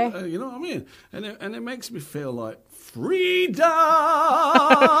I mean? Yeah. You know what I mean? And it makes me feel like freedom!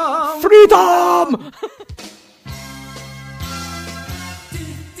 Freedom!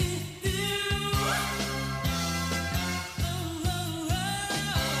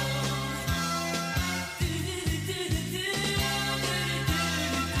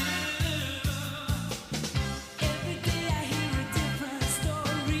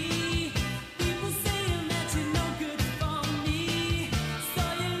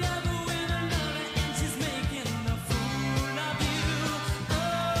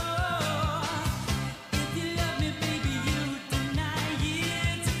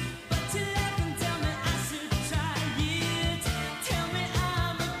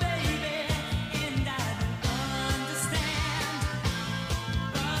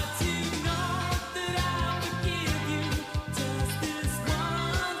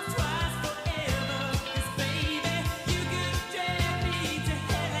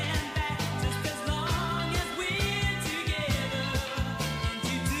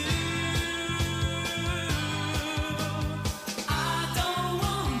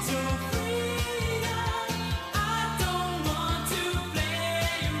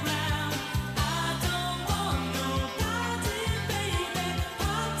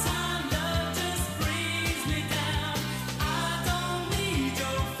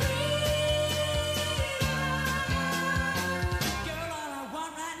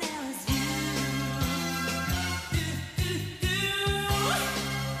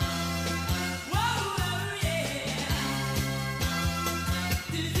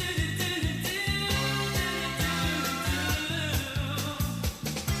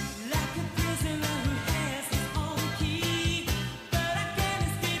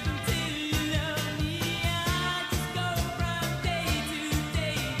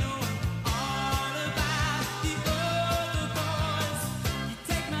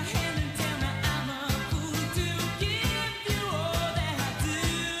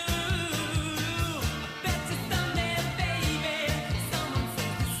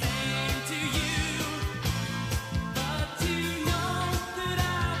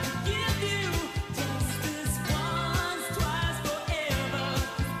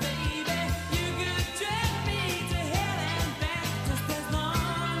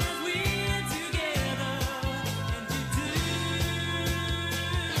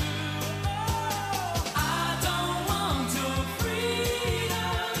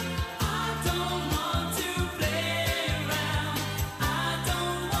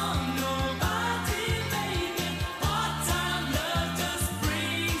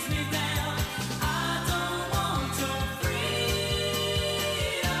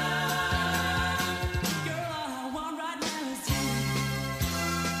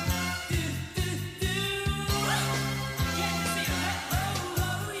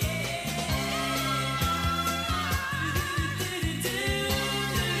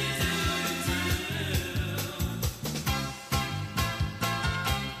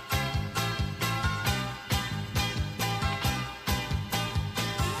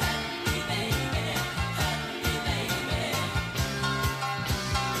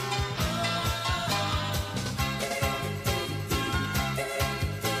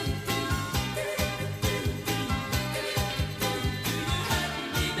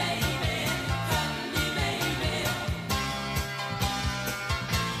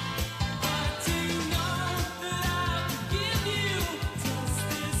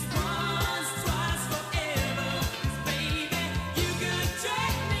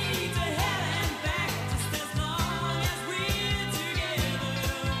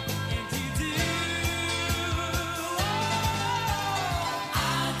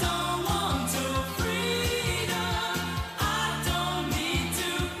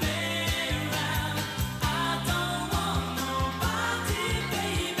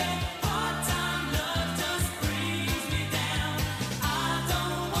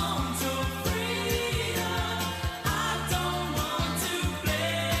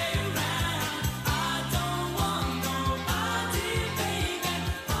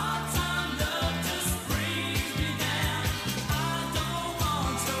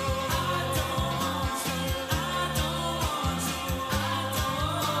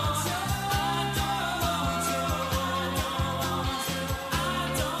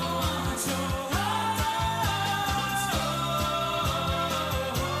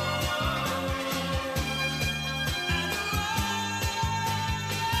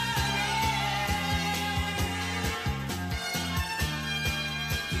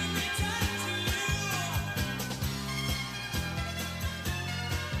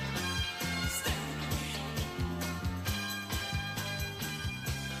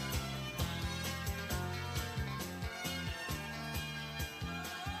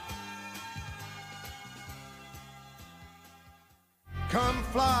 Come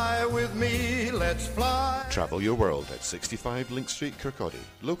fly with me, let's fly. Travel your world at 65 Link Street, Kirkcaldy.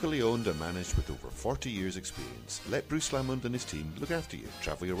 Locally owned and managed with over 40 years' experience. Let Bruce Lamond and his team look after you.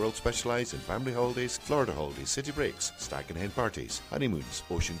 Travel your world specialise in family holidays, Florida holidays, city breaks, stag and hen parties, honeymoons,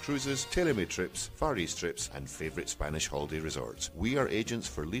 ocean cruises, tailor-made trips, Far East trips, and favourite Spanish holiday resorts. We are agents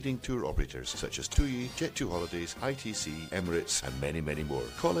for leading tour operators such as TUI, Jet2 Holidays, ITC, Emirates, and many, many more.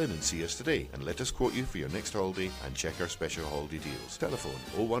 Call in and see us today and let us quote you for your next holiday and check our special holiday deals. Telephone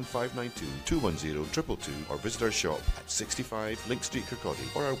 01592 210 222 or visit our shop at 65 Link Street,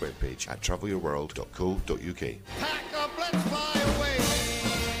 Kirkcaldy, or our webpage at travelyourworld.co.uk. Pack up, let's fly away.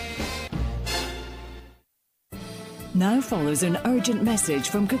 Now follows an urgent message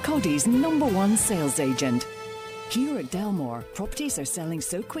from Kirkcaldy's #1 sales agent. Here at Delmore, properties are selling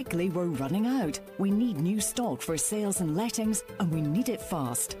so quickly we're running out. We need new stock for sales and lettings, and we need it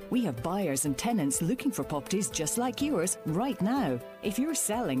fast. We have buyers and tenants looking for properties just like yours right now. If you're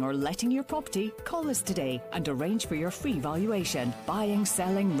selling or letting your property, call us today and arrange for your free valuation. Buying,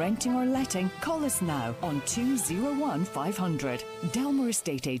 selling, renting or letting, call us now on 201 500.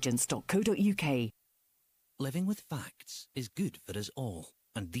 DelmoreEstateAgents.co.uk. Living with facts is good for us all,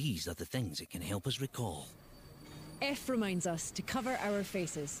 and these are the things it can help us recall. F reminds us to cover our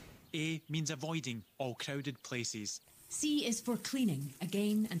faces. A means avoiding all crowded places. C is for cleaning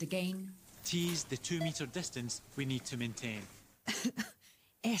again and again. T is the 2 metre distance we need to maintain.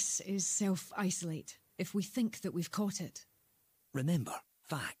 S is self-isolate, if we think that we've caught it. Remember,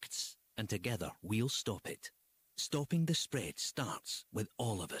 facts, and together we'll stop it. Stopping the spread starts with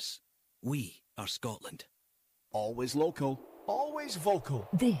all of us. We are Scotland. Always local, always vocal.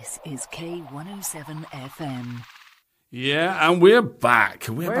 This is K107 FM. Yeah, and we're back.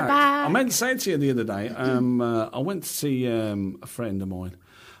 We're back. I meant to say to you the other day, I went to see a friend of mine,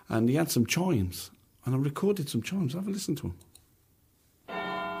 and he had some chimes, and I recorded some chimes. Have a listen to them.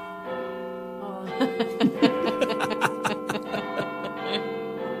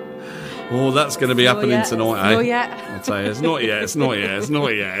 Oh, that's going to be happening tonight, eh? Oh, yeah. I'll tell you, it's not yet.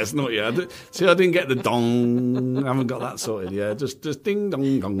 See, I didn't get the dong. I haven't got that sorted yet. Just ding,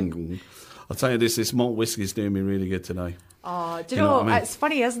 dong, dong, dong. I'll tell you this malt whiskey's doing me really good today. Oh, do you know what I mean? It's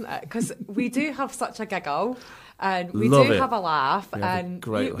funny, isn't it? Because we do have such a giggle, and we Love do it. have a laugh, We have a and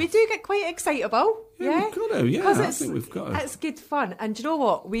great we laugh. do get quite excitable. Yeah, we've got to. Yeah, 'Cause I think we've got to. It's good fun. And do you know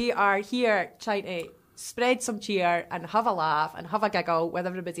what? We are here trying to spread some cheer and have a laugh and have a giggle with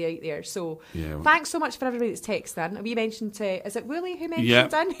everybody out there. So thanks so much for everybody that's texting. We mentioned is it Willie who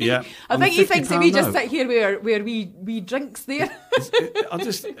mentioned in? Yeah. I think he thinks that we just sit here where we drinks there.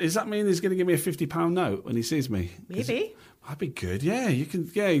 Does that mean he's going to give me a £50 note when he sees me? Maybe. That'd be good. Yeah, you can.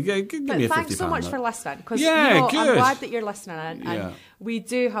 Yeah, give me a £50 Thanks so much note. for listening. Because good. I'm glad that you're listening, and we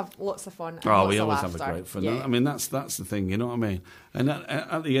do have lots of fun. And Oh, lots we of always laughter. have a great fun. Yeah. I mean, that's the thing, you know what I mean? And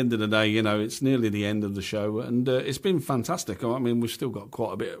at the end of the day, you know, it's nearly the end of the show, and it's been fantastic. I mean, we've still got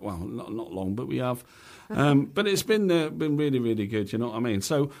quite a bit. Well, not long, but we have. But it's been really, really good. You know what I mean?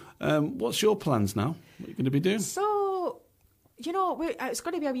 So, what's your plans now? What are you going to be doing? So, you know, it's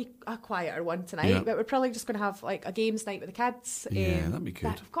going to be a quieter one tonight, but we're probably just going to have like a games night with the kids. Yeah, that'd be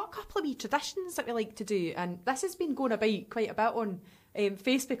good. We've got a couple of wee traditions that we like to do, and this has been going about quite a bit on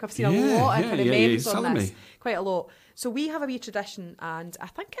Facebook. I've seen a lot of kind of memes on this, quite a lot. So we have a wee tradition, and I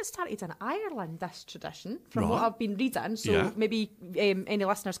think it started in Ireland, this tradition, from what I've been reading. So maybe any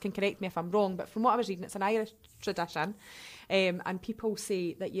listeners can correct me if I'm wrong, but from what I was reading, it's an Irish tradition. And people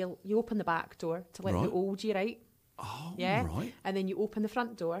say that you open the back door to let the old year out. Oh, right. And then you open the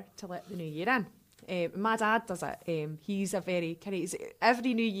front door to let the new year in. My dad does it. He's a very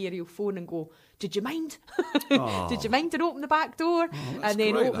every new year he'll phone and go, "Did you mind? Did you mind to open the back door and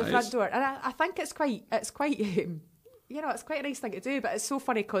then open the front door?" And I think it's quite it's quite a nice thing to do. But it's so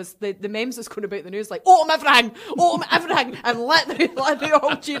funny because the memes that's going about the news like open everything, and let the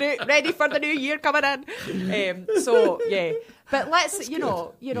old year out, ready for the new year coming in. But let's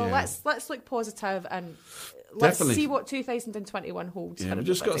let's look positive and. Let's see what 2021 holds. Yeah, we've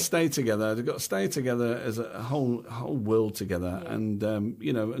just got to stay together. We've got to stay together as a whole world together, and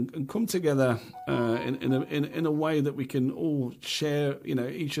and come together in a way that we can all share,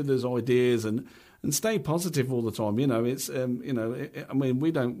 each other's ideas and stay positive all the time. It's I mean,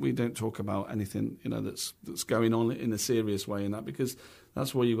 we don't talk about anything that's going on in a serious way in that, because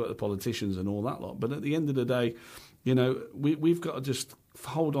that's where you've got the politicians and all that lot. But at the end of the day, we've got to just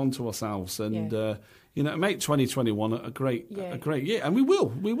hold on to ourselves and. Make 2021 a great year, and we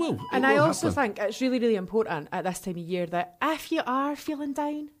will. And I also think it's really, really important at this time of year that if you are feeling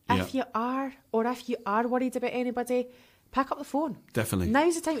down, if you are worried about anybody, pick up the phone. Definitely.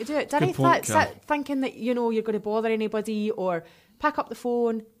 Now's the time to do it. Don't sit thinking that you're going to bother anybody or pick up the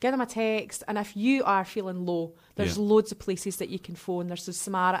phone, give them a text, and if you are feeling low, there's loads of places that you can phone. There's the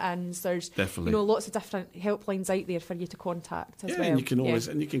Samaritans, there's Definitely. lots of different helplines out there for you to contact as well. And you can always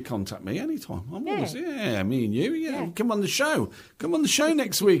and you can contact me anytime. I'm always me and you. Yeah. Come on the show. Come on the show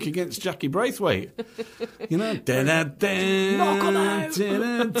next week against Jackie Braithwaite. Knock 'em out.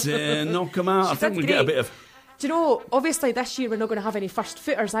 Knock 'em out. I think we get a bit of. Do you know? Obviously, this year we're not going to have any first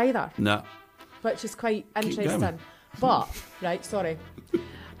footers either. No. Which is quite interesting. going. But, right, sorry.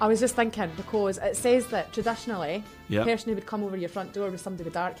 I was just thinking, because it says that traditionally, the person who would come over your front door was somebody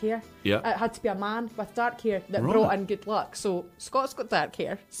with dark hair. Yeah. It had to be a man with dark hair that Right. brought in good luck. So Scott's got dark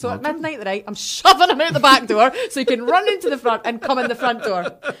hair. So at midnight tonight, I'm shoving him out the back door so he can run into the front and come in the front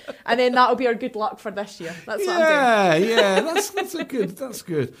door. And then that'll be our good luck for this year. That's what I'm doing. That's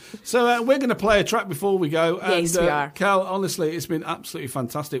good. So we're going to play a track before we go. Yes, and, we are. Cal, honestly, it's been absolutely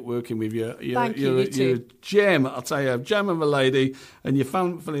fantastic working with you. Thank you, you You're a too. gem, I'll tell you, a gem of a lady, and your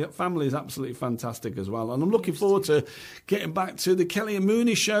family is absolutely fantastic as well. And I'm looking forward to getting back to the Kelly and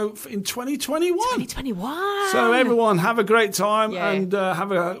Mooney show in 2021. 2021. So everyone, have a great time and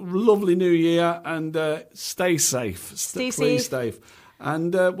have a lovely new year and stay safe. Please stay safe.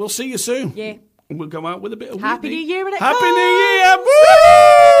 And we'll see you soon. Yeah. And we'll go out with a bit of Happy Whitney. New Year when it Happy comes. New Year!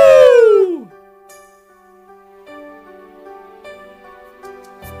 Woo!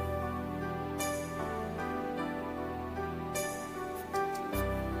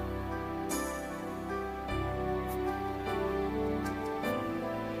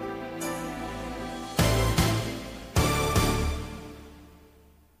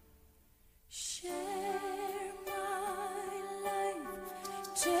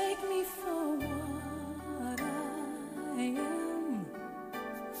 Take me for what I am,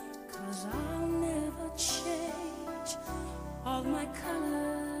 'cause I'll never change all my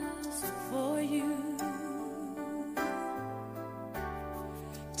colors for you.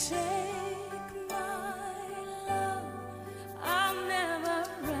 Take my love, I'll never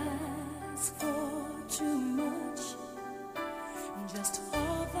ask for too much, just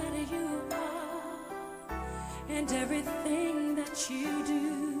all that you are and everything that you do.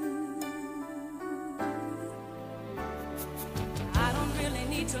 I don't really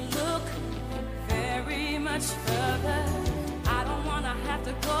need to look very much further. I don't want to have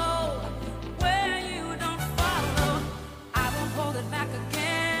to go where you don't follow. I won't hold it back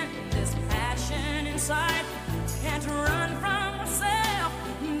again. This passion inside can't run from myself.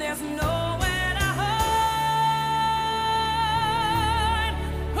 There's nowhere to hide.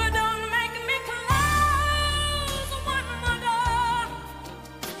 But don't make me close one more door.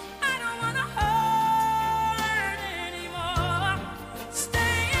 I don't want to hurt anymore.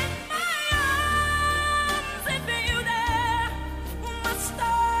 Stay in my arms if you dare. Must I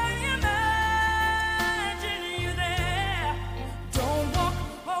imagine you there? Don't walk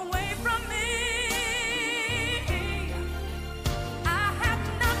away from me. I have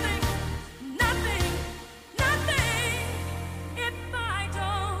nothing, nothing, nothing if I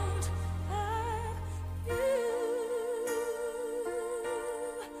don't have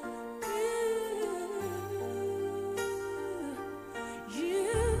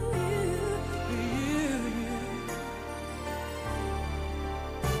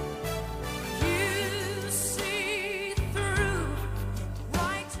you see through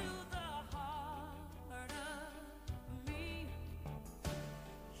right to the heart of me.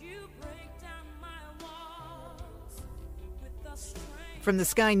 You break down my walls with the strength. From the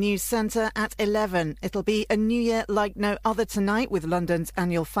Sky News Centre at 11. It'll be a new year like no other tonight, with London's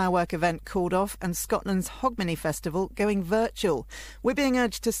annual firework event called off and Scotland's Hogmanay Festival going virtual. We're being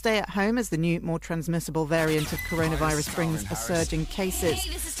urged to stay at home as the new, more transmissible variant of coronavirus brings a surge in cases.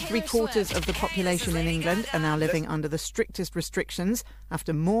 3/4 of the population in England are now living under the strictest restrictions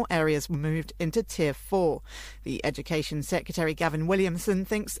after more areas were moved into Tier 4. The Education Secretary Gavin Williamson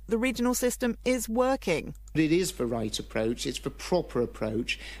thinks the regional system is working. It is the right approach, it's the proper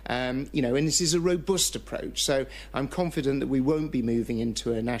approach, and this is a robust approach. So I'm confident that we won't be moving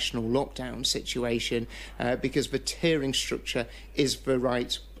into a national lockdown situation because the tiering structure is the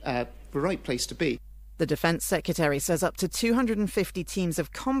right place to be. The Defence Secretary says up to 250 teams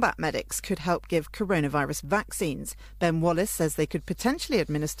of combat medics could help give coronavirus vaccines. Ben Wallace says they could potentially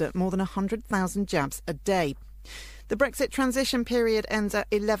administer more than 100,000 jabs a day. The Brexit transition period ends at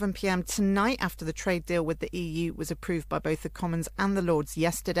 11 p.m. tonight after the trade deal with the EU was approved by both the Commons and the Lords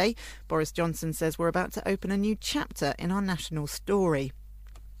yesterday. Boris Johnson says we're about to open a new chapter in our national story.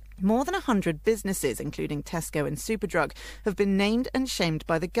 More than 100 businesses, including Tesco and Superdrug, have been named and shamed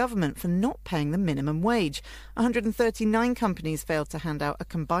by the government for not paying the minimum wage. 139 companies failed to hand out a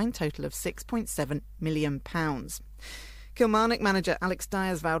combined total of £6.7 million. Kilmarnock manager Alex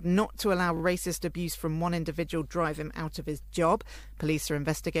Dyers vowed not to allow racist abuse from one individual drive him out of his job. Police are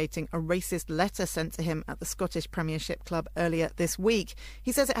investigating a racist letter sent to him at the Scottish Premiership club earlier this week.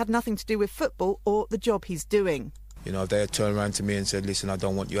 He says it had nothing to do with football or the job he's doing. You know, if they had turned around to me and said, listen, I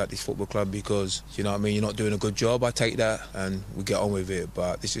don't want you at this football club because, you know what I mean, you're not doing a good job, I take that and we get on with it.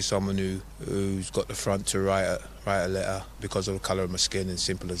 But this is someone who's got the front to write a letter because of the colour of my skin, and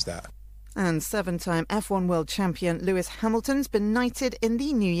simple as that. And 7-time F1 world champion Lewis Hamilton's been knighted in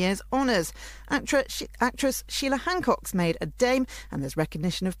the New Year's honours. Actress Sheila Hancock's made a dame, and there's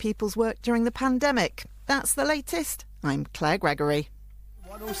recognition of people's work during the pandemic. That's the latest. I'm Claire Gregory.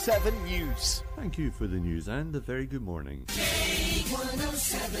 107 News. Thank you for the news and a very good morning.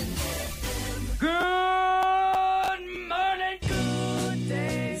 Good morning. Good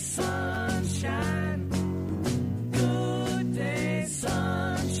day, sunshine. Good day,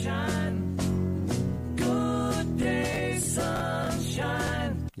 sunshine. Good day,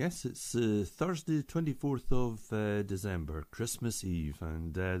 sunshine. Yes, it's Thursday, 24th of December, Christmas Eve,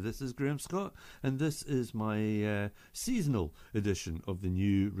 and this is Graham Scott, and this is my seasonal edition of the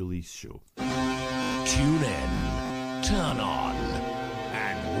new release show. Tune in, turn on,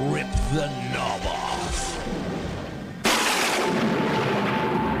 and rip the knob off.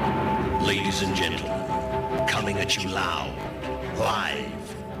 Ladies and gentlemen, coming at you loud,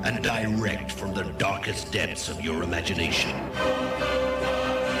 live, and direct from the darkest depths of your imagination.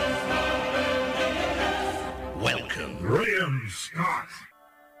 Welcome, Graham Scott.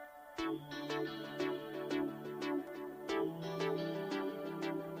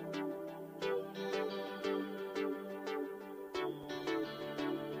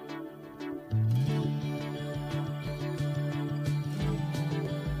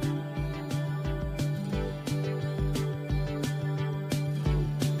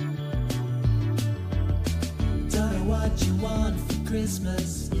 Don't know what you want for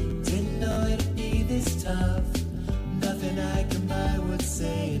Christmas. Didn't know it'd be this tough. Nothing I can buy would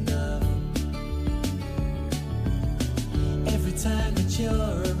say enough. Every time that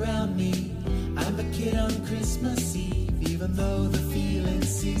you're around me, I'm a kid on Christmas Eve, even though the feeling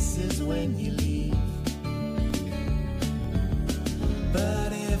ceases when you leave.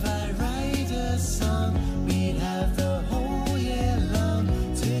 But if I write a song, we'd have the whole year long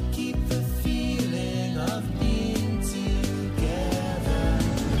to keep the feeling of being together.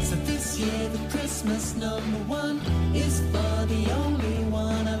 So this year the Christmas #1 is for the only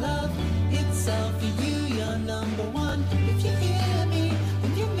one I love. It's all for you, you're #1. If you hear me,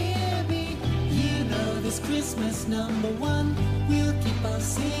 then you hear me. You know this Christmas #1. We'll keep on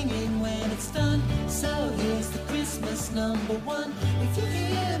singing when it's done. So here's the Christmas #1. If you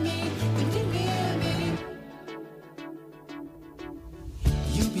hear me, then you hear me.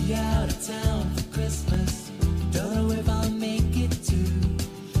 You'll be out of town for Christmas. Don't know if I'll make it to.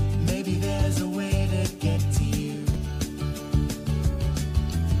 Maybe there's a way to get to you.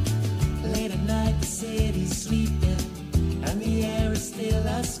 Late at night the city's sleeping and the air is still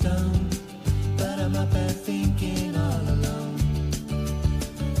a stone. But I'm up and thinking all alone.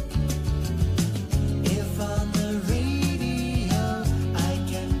 If on the radio I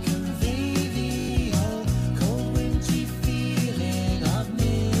can convey the old cold wintry feeling of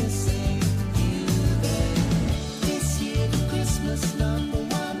missing you there. This year the Christmas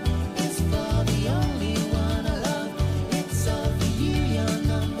 #1 is for the only one I love. It's all for you, you're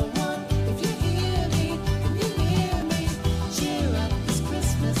 #1. If you hear me, then you hear me. Cheer up, this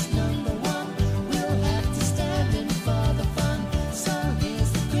Christmas #1. We'll have to stand in for the fun. So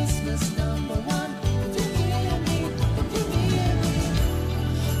here's the Christmas #1. If you hear me, then you hear me.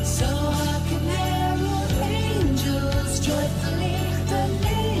 So I can herald angels joyfully, the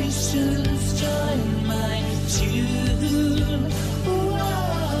nations join my tune. Whoa.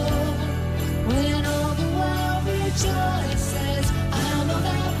 When all the world rejoices, I know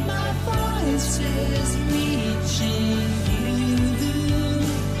that my voice is reaching you.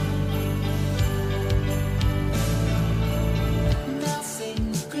 Now sing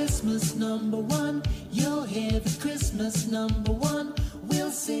the Christmas #1. You'll hear the Christmas #1.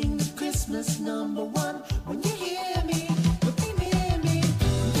 We'll sing the Christmas #1. When you hear me, when you hear me.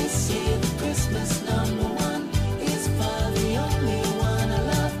 This year the Christmas #1 is for the only one I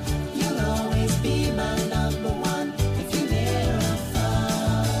love. You'll always be my #1 if you're near or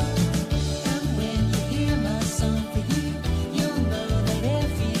far. And when you hear my song for you, you'll know that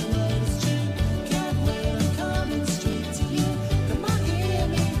every word is true. Can't wait, I'm coming straight to you. Come on, hear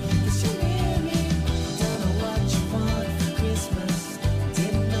me, 'cause you hear me. Don't know what you want for Christmas.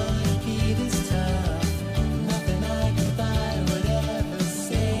 Didn't know it'd be this tough.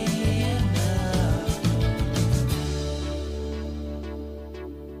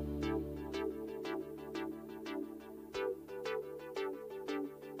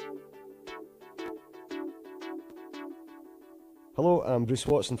 Hello, I'm Bruce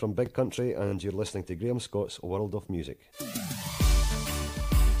Watson from Big Country, and you're listening to Graham Scott's World of Music.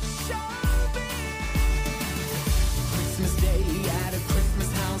 Christmas Day at a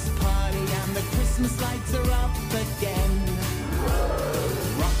Christmas house party, and the Christmas lights are up again.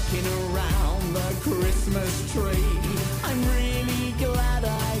 Rocking around the Christmas tree, I'm really glad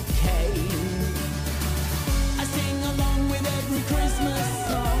I came. I sing along with every Christmas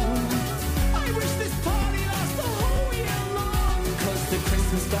song. I wish this party lasts the whole year long, 'cause the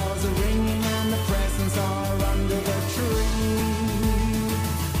Christmas bells are ringing and the presents are under the tree.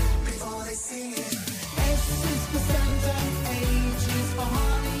 Before they sing it, S is for Santa, H is for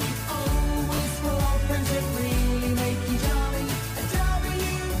Holly, O is for all friends that really make you jolly, and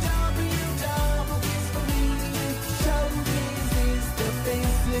W is for meaning. Showbiz is the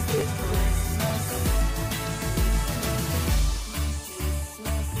business of Christmas.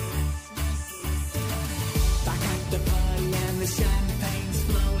 Back at the party and the champagne's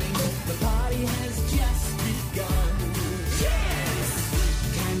flowing, the party has just begun. Yes!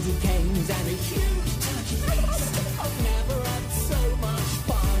 Candy canes and a huge turkey feast. I've never had so much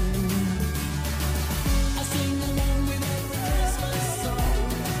fun. I sing along with every Christmas song.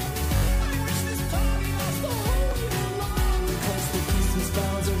 I wish this party lasts the whole year long, 'cause the Christmas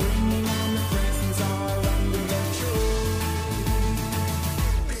bells are ringing and the presents are under the tree.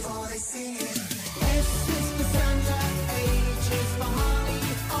 Before they sing it, S is for Santa, H is for Holly,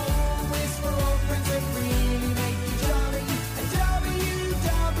 O is for all friends that really make you jolly, and W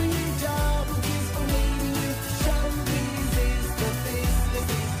is for meeting you. Showbiz is the business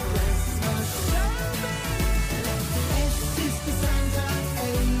of Christmas. Showbiz. S is for Santa,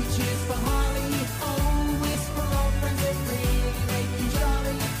 H is for Holly, O is for all friends that really make you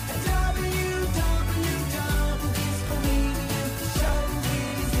jolly, and W is for meeting you.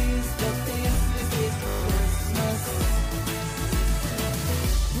 Showbiz is the business of Christmas.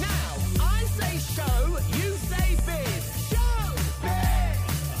 Now, I say show, you say biz. Show biz,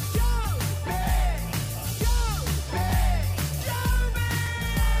 show biz, show biz, show biz.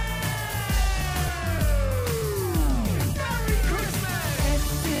 Merry Christmas! S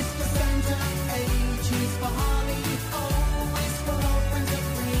is for Santa, H is for Holly, O is for all friends that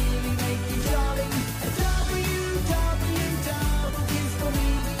really make you jolly, and W is for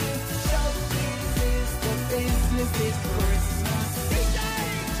meeting you. Showbiz is the business of Christmas.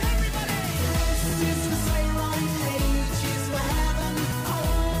 DJs, everybody! S is for sleigh ride, H is for heaven, O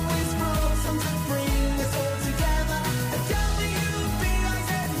is for all songs that bring us all together, and WBIZ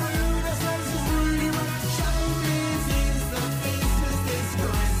Rudolph knows us really right. Showbiz is the business this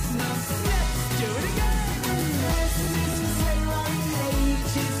Christmas. Let's do it again! S is for sleigh ride,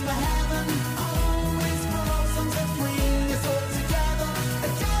 H is for heaven, O is for all songs that bring us all together,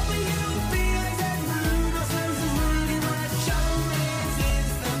 and WBIZ Rudolph knows us really right. Showbiz is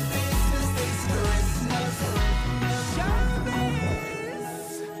the business this Christmas. Showbiz!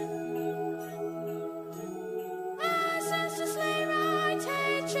 S is for sleigh ride,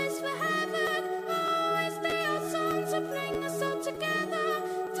 H is for heaven, O is the old songs that bring us all together,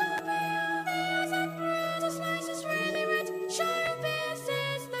 WBIZ Rudolph knows us really right. Showbiz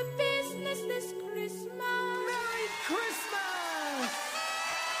is the business this Christmas. Merry Christmas!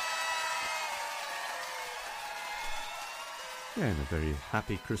 Yeah, and a very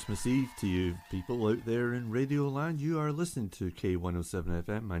happy Christmas Eve to you people out there in Radio Land. You are listening to K107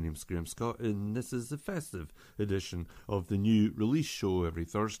 FM. My name's Graham Scott, and this is the festive edition of the new release show every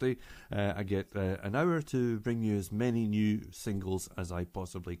Thursday. I get an hour to bring you as many new singles as I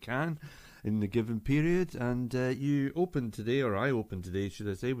possibly can in the given period, and you open today, or I open today, should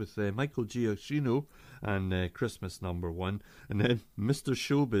I say, with Michael Giacchino and Christmas #1, and then Mr.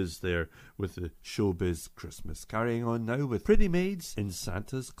 Showbiz there with the Showbiz Christmas. Carrying on now with Pretty Maids in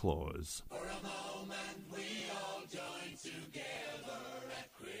Santa's Claus. For a moment we all join together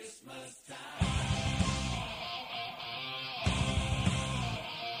at Christmas time.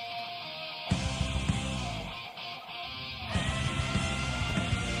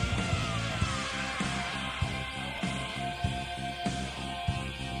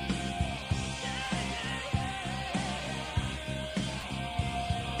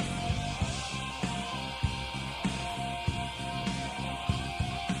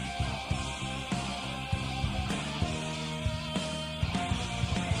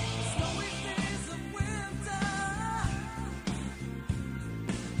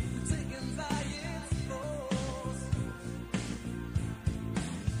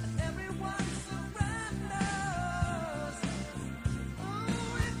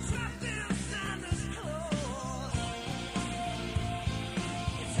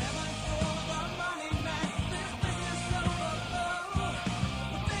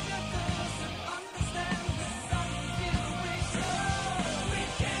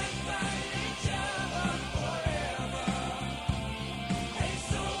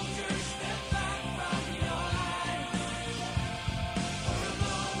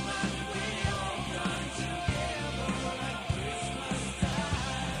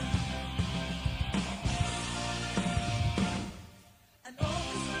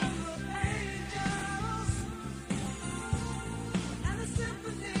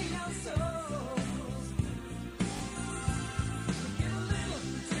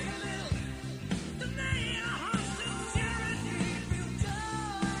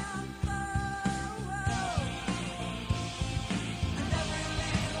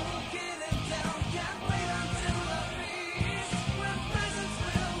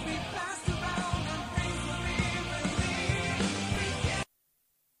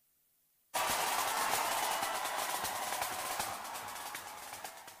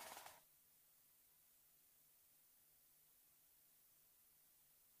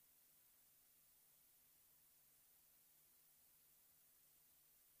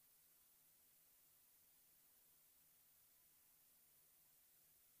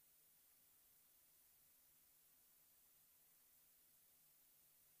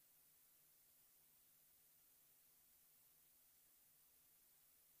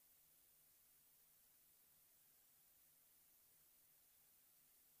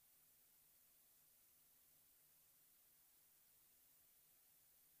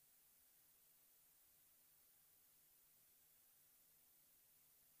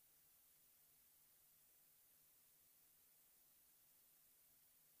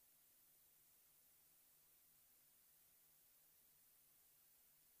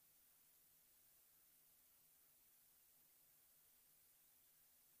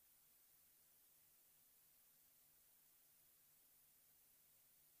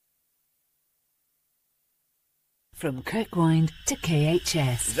 From Kirkwind to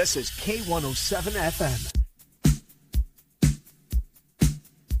KHS. This is K107 FM.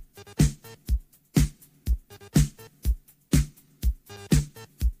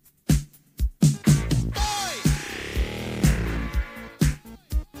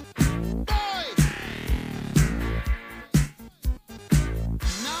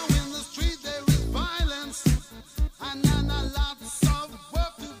 Now in the street there is violence, and lots of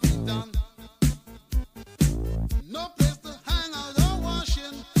work to be done. No place to hang out or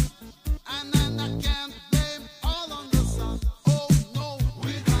washing, and I can't blame all on the sun. Oh no,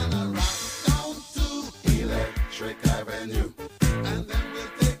 we're gonna rock down to Electric Avenue, and then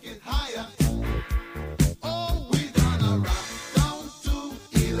we'll take it higher. Oh, we're gonna rock down to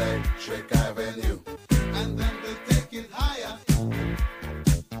Electric Avenue, and then we'll take it higher.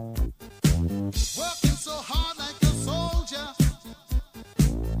 Working so hard like a soldier,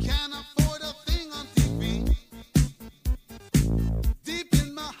 can't afford a thing on TV. Deep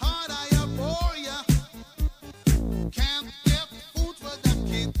in my heart I abhor ya. Can't get food for the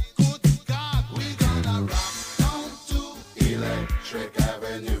kid. Good God, we gonna rock down to Electric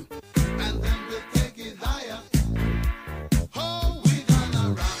Avenue, and then we'll take it higher. Oh, we gonna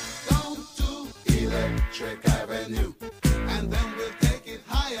rock down to Electric Avenue, and then we'll take it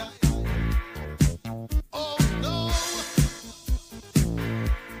higher. Oh no.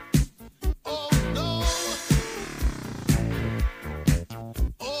 Oh no.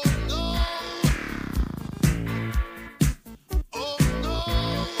 Oh no. Oh no.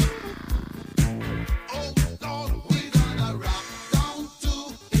 Oh Lord, we gonna rock down to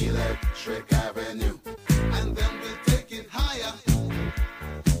Electric Avenue, and then we'll take it higher.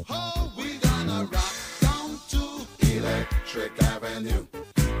 Oh, we gonna rock down to Electric Avenue,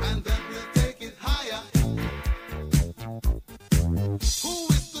 and then we'll take it higher. Who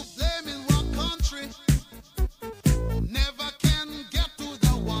is to blame in one country? Never can get to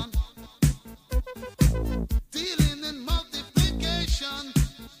the one. Dealing in multiplication,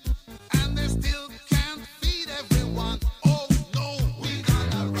 and they still can't feed everyone. Oh no, we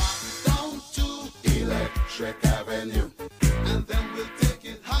gonna rock down to Electric Avenue, and then we'll take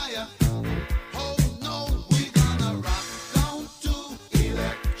it higher. Oh no, we gonna rock down to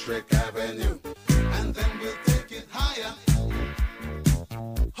Electric Avenue, and then we'll take it higher.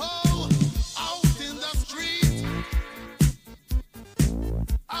 Oh, out in the street,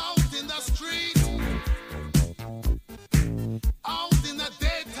 out in the street, out in the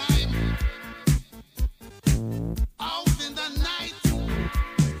daytime, out in the night.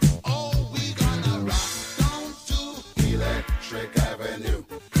 Oh, we gonna rock down to Electric Avenue,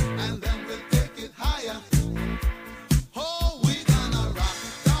 and then we'll take it higher. Oh, we gonna rock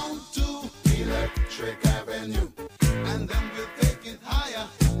down to Electric Avenue, and then we'll take it higher.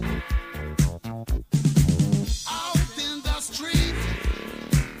 Out in the street,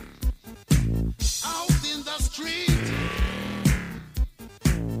 out in the street,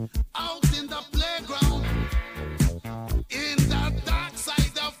 out in the playground, in the dark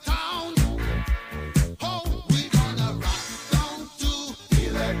side of town. Oh, we gonna rock down to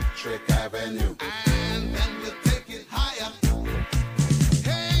Electric Avenue, and then we'll take it higher.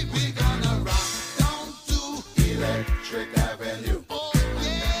 Hey, we gonna rock down to Electric Avenue. Oh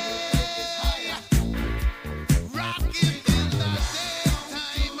yeah, rock it in the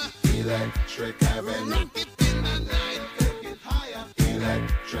daytime, Electric Avenue. Rock it in the night, take it higher,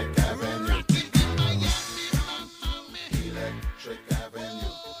 Electric Avenue. Rock it in Miami, Electric Avenue.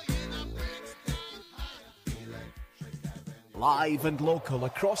 Live and local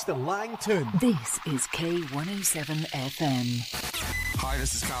across the Langton. This is K107 FM. Hi,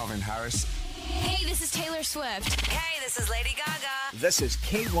 this is Calvin Harris. Hey, this is Taylor Swift. Hey, this is Lady Gaga. This is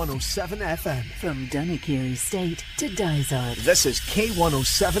K107 FM. From Donaghue Estate to Dysart. This is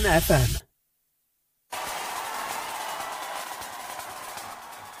K107 FM.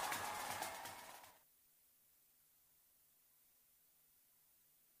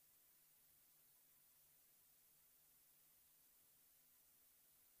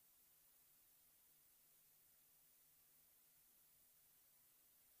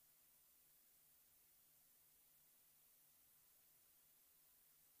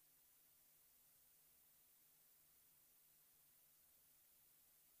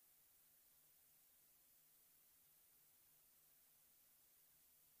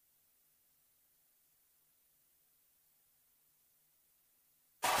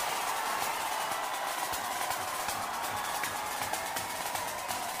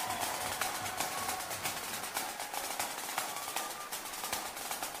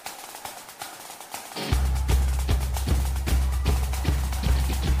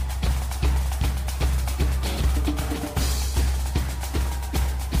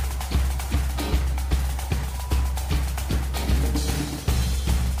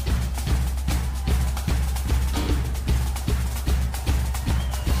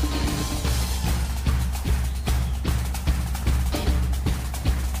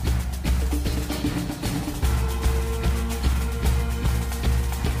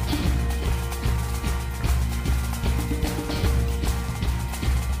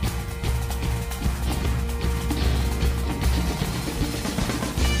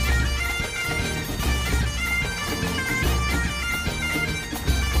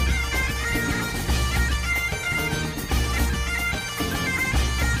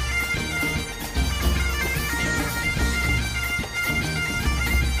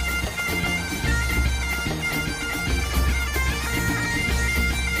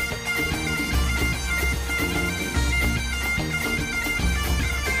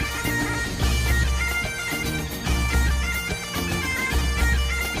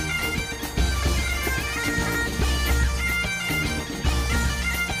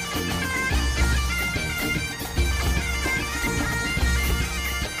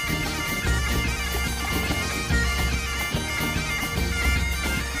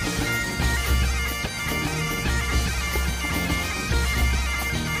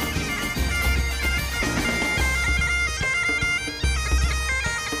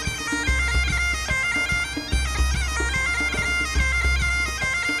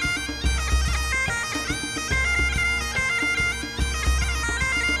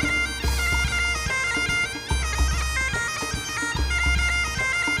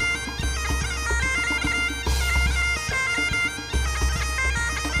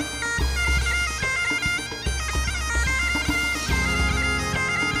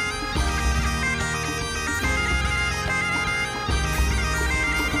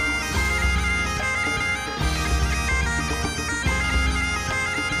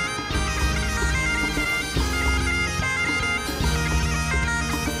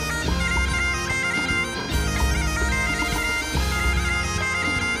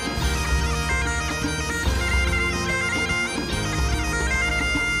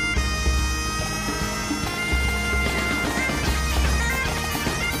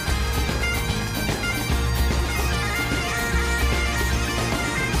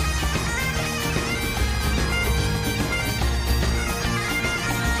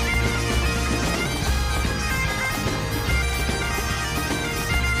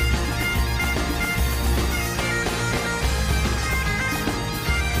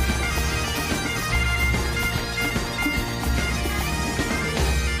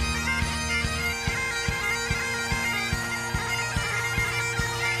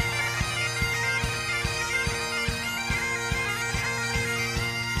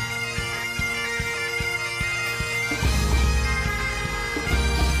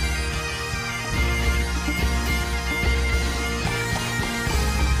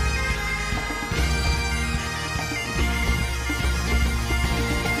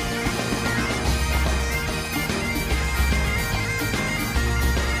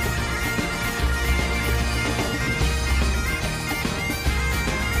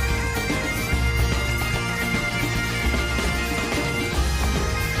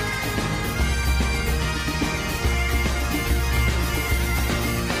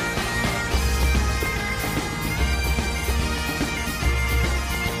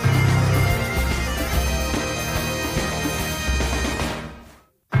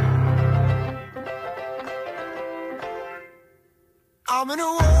 I'm in a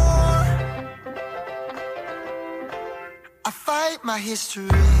war. I fight my history.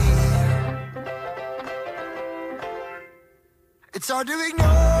 It's hard to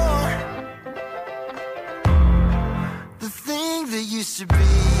ignore the thing that used to be.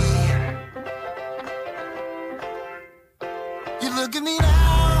 You look at me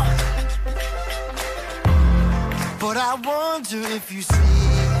now, but I wonder if you see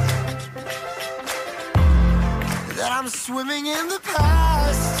that I'm swimming in the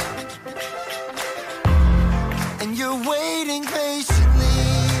past, and you're waiting patiently.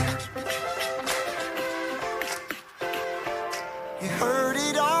 You heard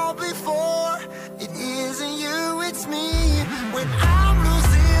it all before. It isn't you, it's me. When I'm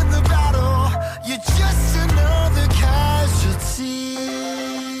losing the battle, you're just another casualty.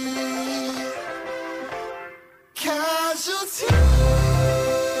 Casualty.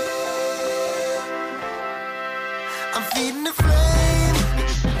 I'm feeding the flame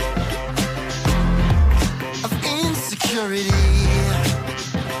of insecurity,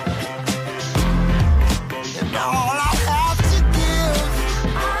 and all I have to give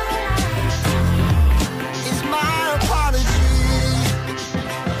is my apology.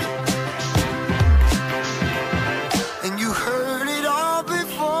 And you heard it all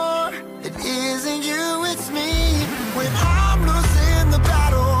before. It isn't you, it's me. When I'm losing the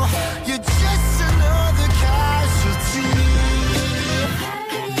battle, you're just another casualty.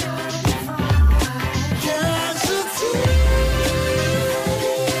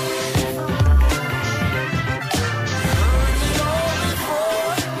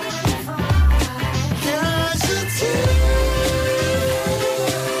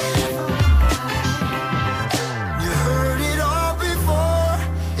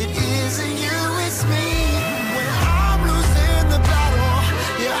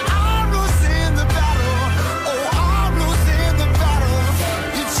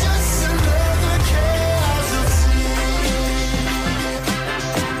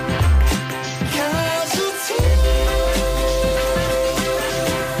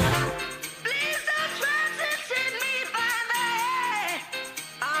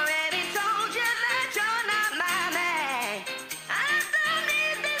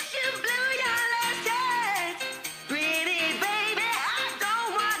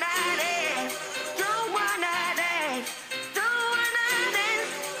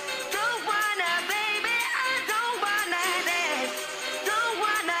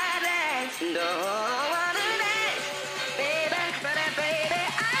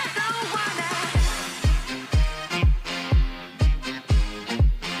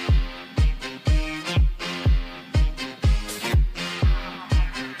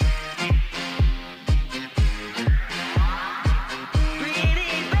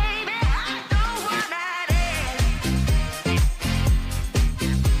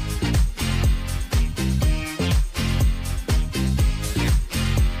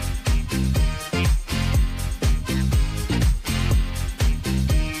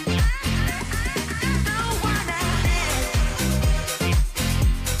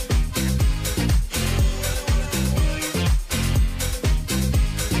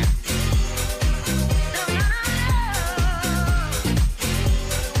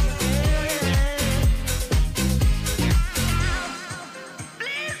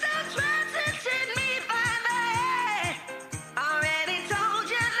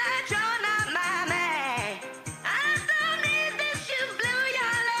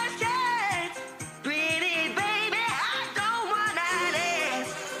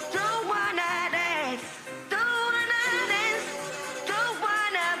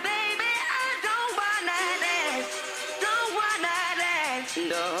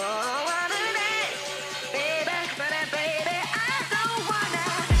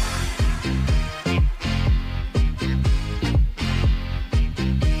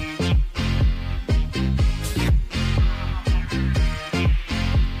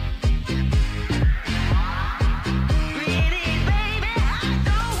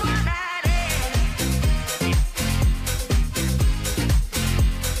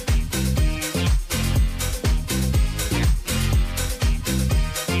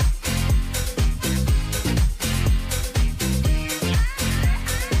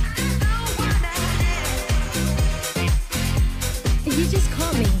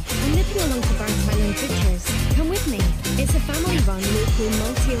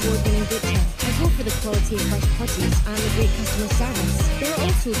 multi-award-winning butcher. I go for the quality of fresh produce and the great customer service. There are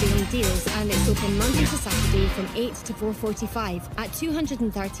also daily deals and it's open Monday to Saturday from 8 to 4:45 at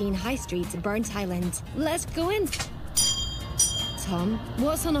 213 High Street, Burnt Island. Let's go in. Tom.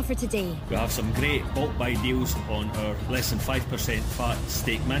 What's on offer today? We have some great bulk buy deals on our less than 5% fat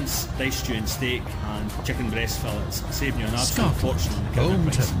steak mince, diced stew and steak, and chicken breast fillets, saving you an absolute fortune on the counter Home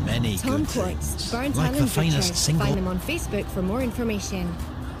price. to many Tom good Quartz, things, Burnt like the Island finest Butcher. single. Find them on Facebook for more information.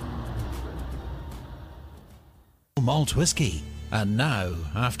 Malt whisky. And now,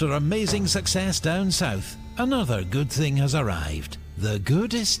 after amazing success down south, another good thing has arrived. The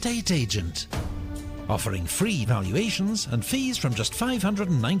Good Estate Agent. Offering free valuations and fees from just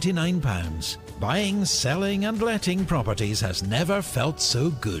 £599. Buying, selling and letting properties has never felt so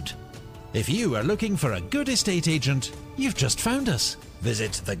good. If you are looking for a good estate agent, you've just found us.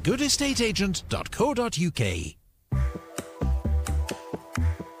 Visit thegoodestateagent.co.uk.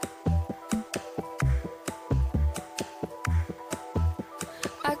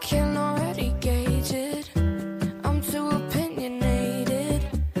 I can already gauge it. I'm too opinionated.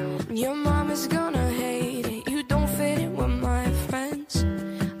 Your mom is gonna hate it. You don't fit in with my friends.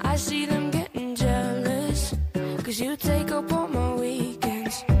 I see them getting jealous, 'cause you take up all my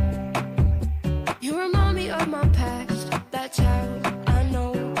weekends. You remind me of my past. That's how I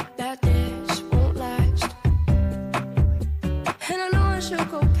know that this won't last. And I know I should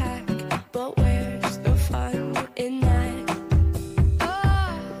go back, but where's the fun in that?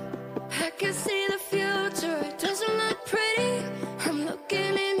 I can see the future, it doesn't look pretty. I'm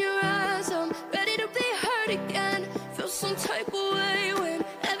looking in your eyes, I'm ready to be hurt again. Feel some type of way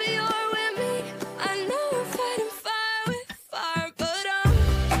whenever you're with me. I know I'm fighting fire with fire, but I'm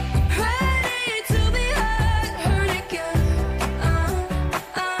ready to be hurt again.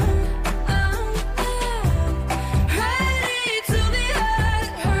 Ready to be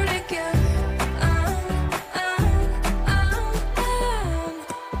hurt again.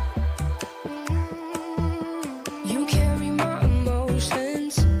 You carry my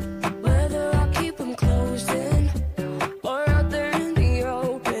emotions, whether I keep them closed in or out there in the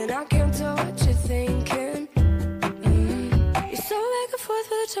open. I can't tell what you're thinking. You're so back and forth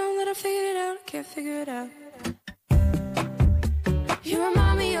for the time that I figured it out. I can't figure it out. You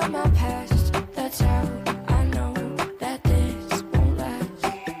remind me of my past. That's how I know that this won't last.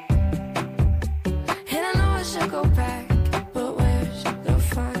 And I know I should go back, but where's the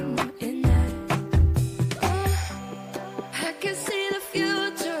fun in that? I can see the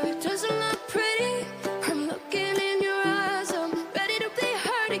future, it doesn't look pretty. I'm looking in your eyes, I'm ready to be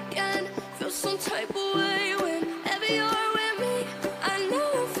hurt again. Feel some type of way whenever you're with me. I know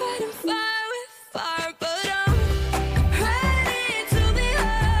I'm fighting fire with fire, but I'm ready to be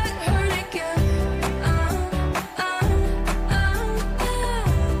hurt again.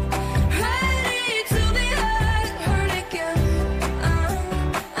 Ready to be hurt again.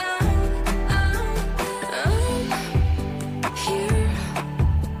 Here,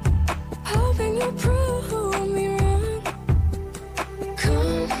 hoping you'll prove me wrong.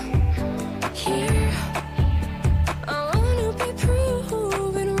 Come here, I wanna be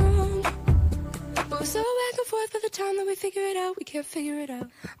proven wrong. We're so back and forth by the time that we figure it out, we can't figure it out.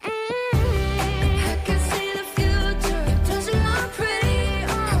 I can see the future, it doesn't look pretty.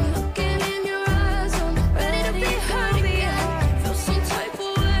 I'm looking in your eyes, I'm ready to be hurt again. Feel some type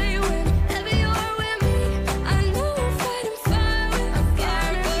of way whenever you're with me. I know I'm fighting fire with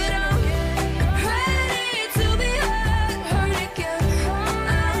fire, but I'm ready to be hurt again.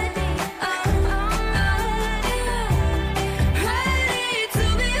 Ready to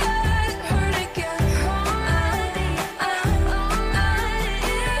be hurt again.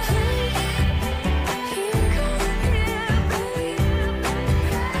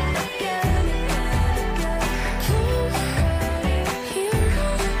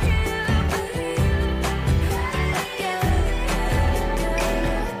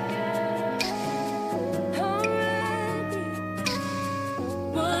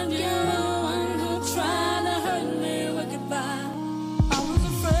 But you're the one who tried to hurt me with goodbye. I was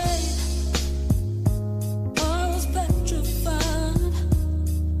afraid, I was petrified,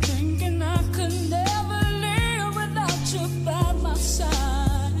 thinking I could never live without you by my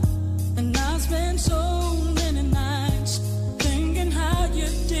side. And I spent so many nights thinking how you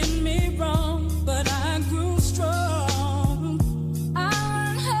did me wrong, but I grew strong. I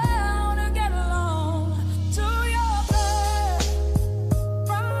learned how to get along to your bed.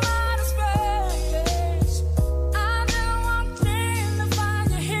 From outer space, I did one thing to find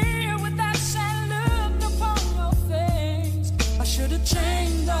you here with that sad look upon your face. I should have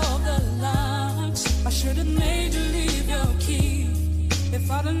changed all the locks. I should have made you leave your key. If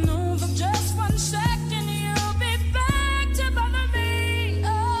I'd have known for just 1 second you'll be back to bother me.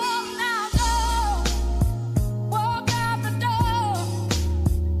 Oh, now go, walk out the door.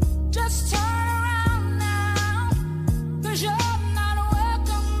 Just turn around now, 'cause you're not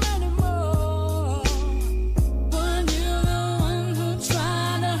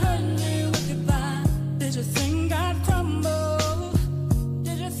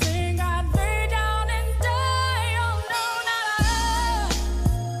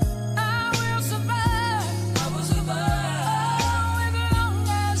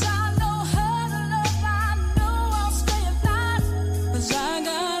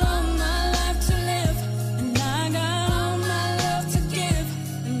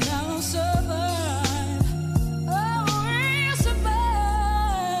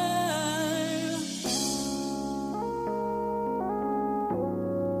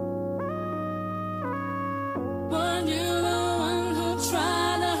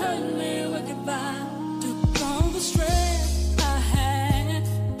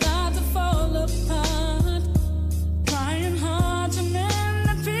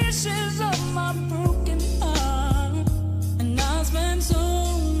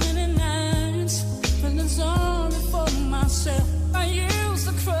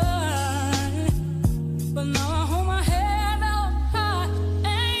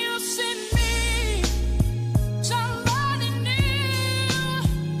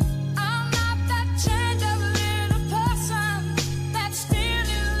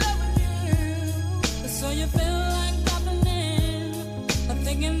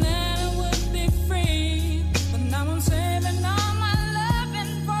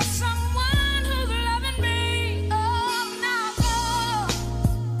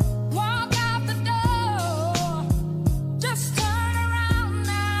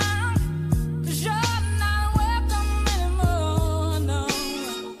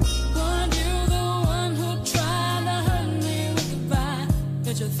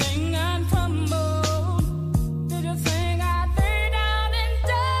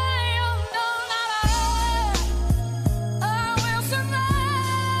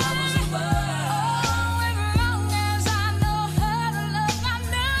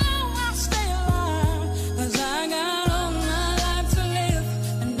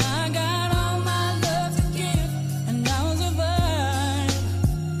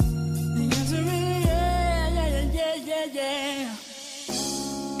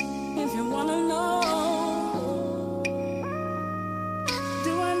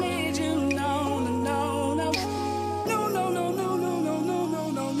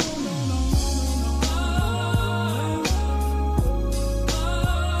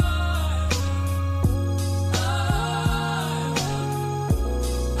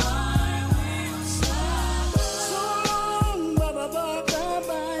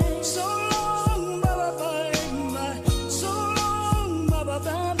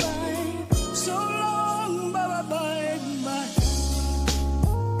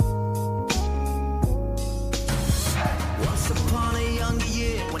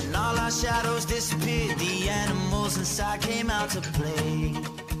shadows disappeared, the animals inside came out to play.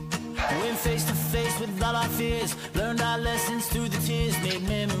 Went face to face with all our fears, learned our lessons through the tears, made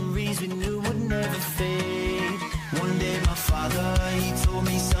memories we knew would never fade. One day my father, he told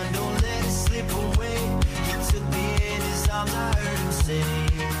me, son, don't let it slip away. He took me in his arms, I heard him say,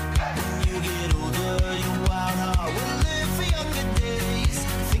 when you get older, your wild heart will live for younger days.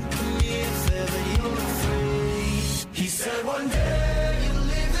 Think of me if ever you're afraid. He said one day you'll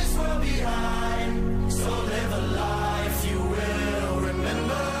leave this world behind, so live a life you will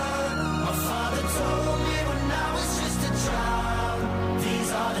remember. My father told me when I was just a child, these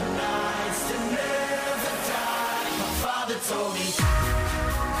are the nights that never die. My father told me.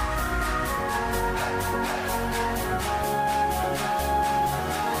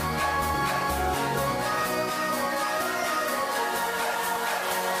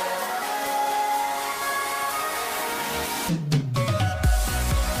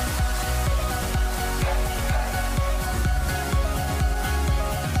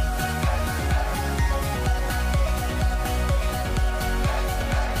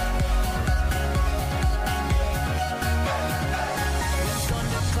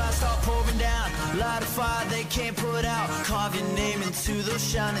 Light a fire they can't put out, carve your name into those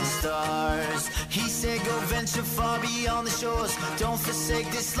shining stars. He said go venture far beyond the shores, don't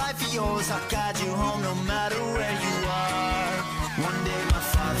forsake this life of yours. I'll guide you home no matter where you are. One day my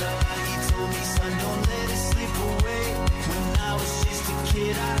father, he told me, son, don't let it slip away. When I was just a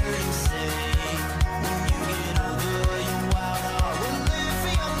kid I heard him say, when you get older your wild heart will live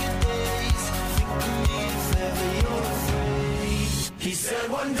for younger days. Think of me if ever you're afraid. He said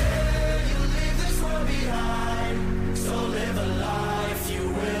one day behind, so live a life you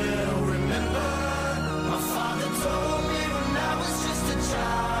will remember. My father told me when I was just a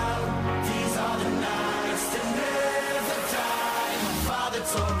child, these are the nights that never die. My father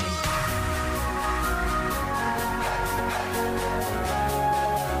told me.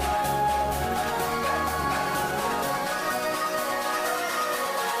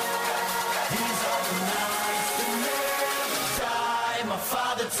 These are the nights that never die. My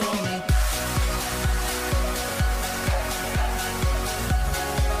father told me.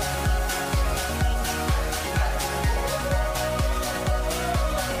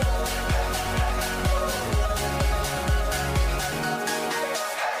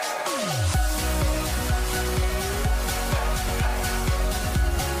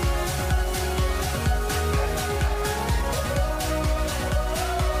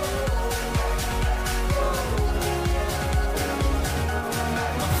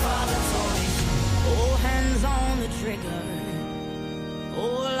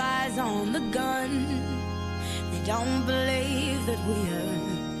 On the gun, they don't believe that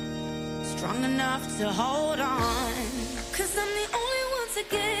we're strong enough to hold on. 'Cause I'm the only one to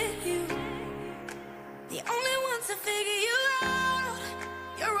get you, the only one to figure you out.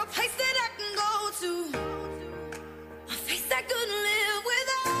 You're a place that I can go to, a face I couldn't live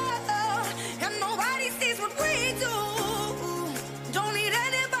without. And nobody sees what we do, don't need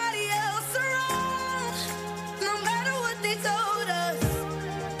anybody else around. No matter what they told us,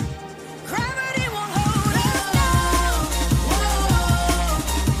 gravity won't hold us down.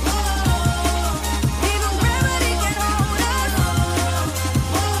 Even gravity can hold us.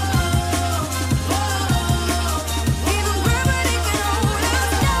 Even gravity can hold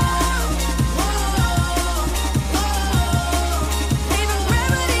us down. Even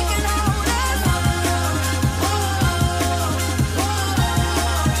gravity can hold us.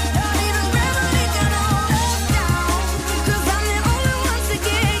 Even gravity can hold us down. 'Cause I'm the only one to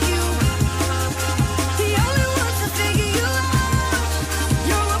get you, the only one to figure you out.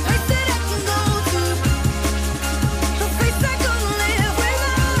 You're a place that I can go to, a place I couldn't live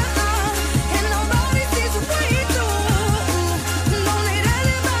without. And nobody sees what we do, don't need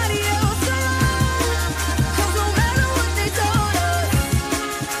anybody else around. 'Cause no matter what they told us,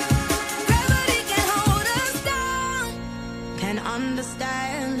 gravity can hold us down. Can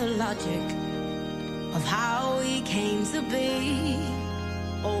understand the logic of how we came to be,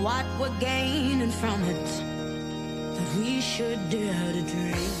 or what we're gaining from it, that we should dare to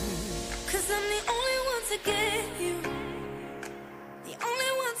dream. 'Cause I'm the only one to get you, the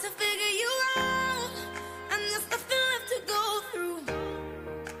only one to figure you out. And there's nothing left to go through,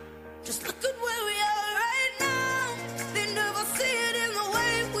 just look at where we are right now. They never see it in the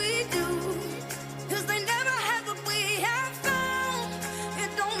way we do, 'cause they never had what we have found.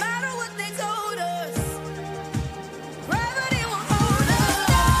 It don't matter what they told us, gravity will hold us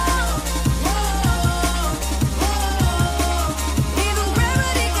down. Even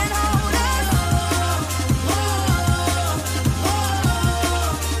gravity can hold us.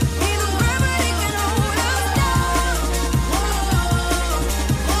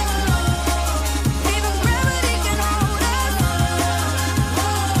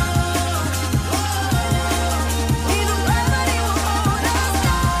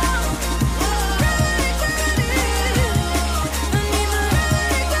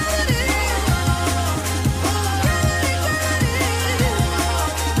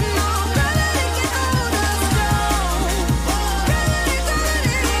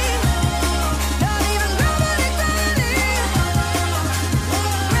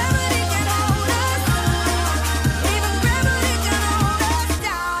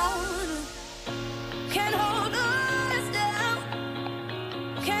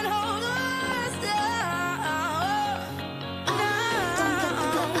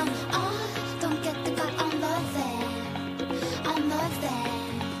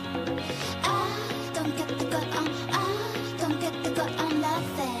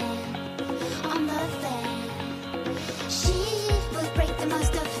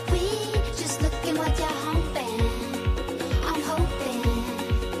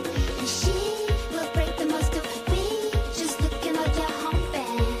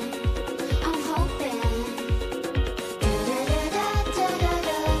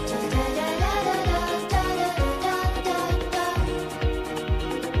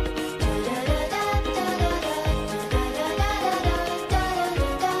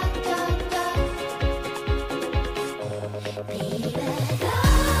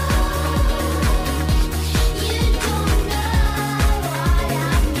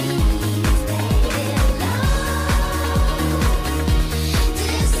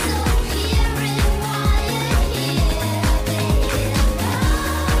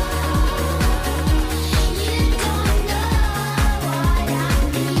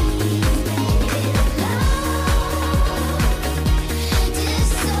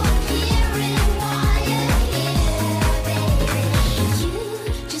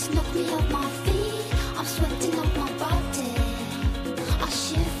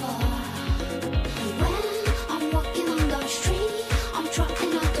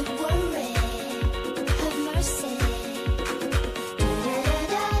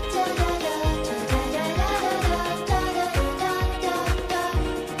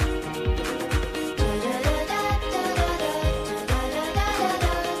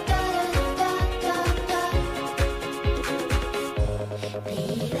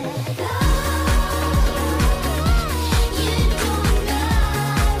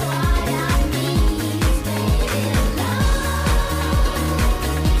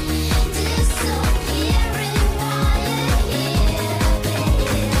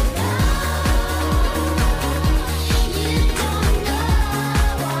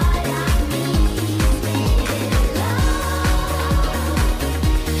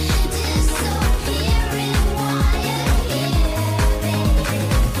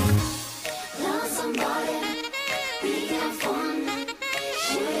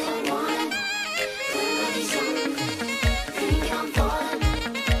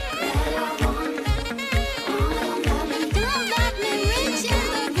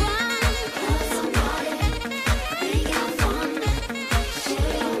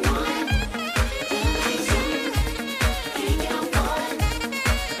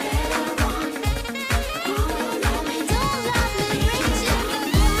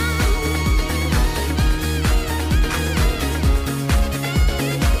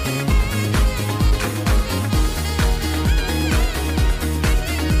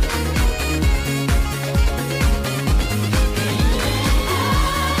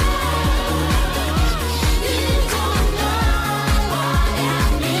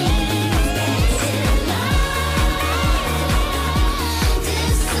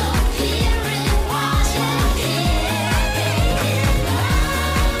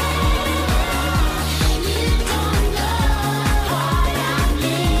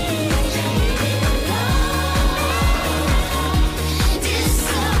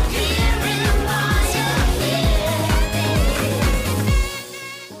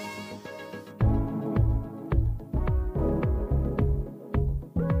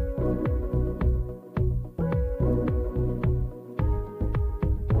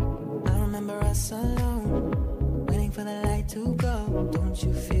 us alone, waiting for the light to go. Don't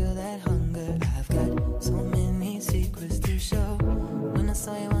you feel that hunger? I've got so many secrets to show. When I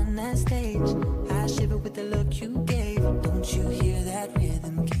saw you on that stage, I shivered with the look you gave. Don't you hear that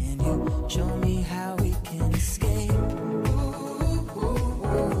rhythm? Can you show me how we can escape?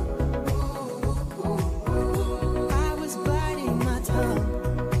 I was biting my tongue,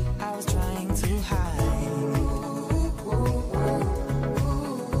 I was trying to hide.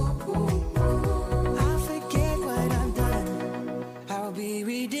 I'll forget what I've done, I'll be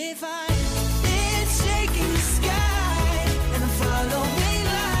redefined. It's shaking the sky, and I'm following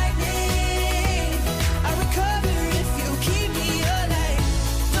lightning. I recover if you keep me alive.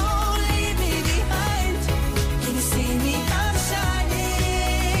 Don't leave me behind. Can you see me? I'm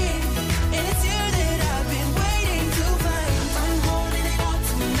shining, and it's you that I've been waiting to find. I'm holding it all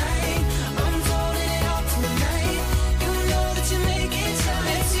tonight. I'm holding it all tonight. You know that you make it shine.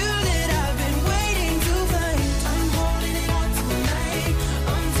 It's you that I've been waiting to find. I'm holding it all tonight.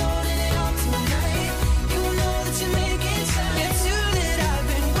 I'm holding it all tonight. You know that you make it shine. It's you that I've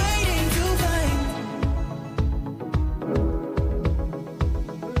been waiting to find.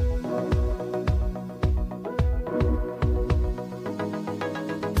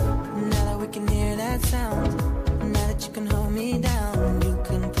 Now that we can hear that sound, now that you can hold me down, you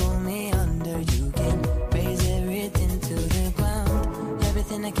can pull me under, you can raise everything to the ground.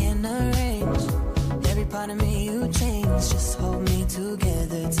 Everything I can arrange, every part of me you change. Just hold me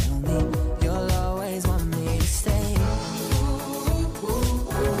together, tell me you'll always want me to stay.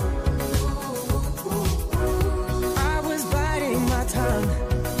 I was biting my tongue,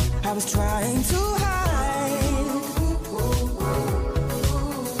 I was trying to hide.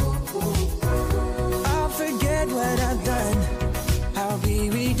 I'll forget what I've done, I'll be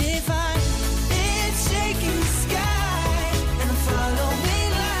redefined. It's shaking the sky, and I'm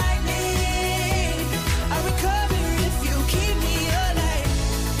following lightning. I recover if you keep me alive.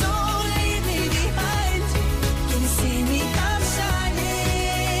 Don't leave me behind. Can you see me? I'm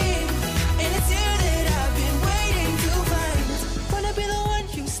shining, and it's you that I've been waiting to find. Wanna be the one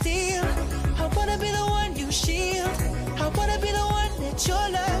you steal, I wanna be the one you shield. I wanna be the one that your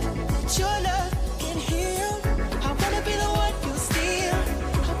love can heal. I wanna be the one you steal,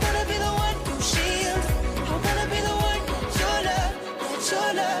 I wanna be the one you shield. I wanna be the one that your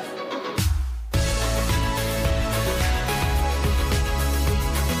love.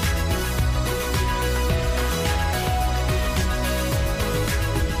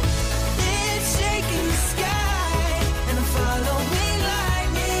 It's shaking the sky, and I'm following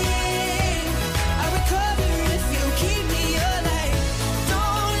lightning. I recover if you keep me alive.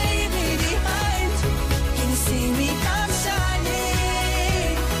 Don't leave me behind. Can you see me? I'm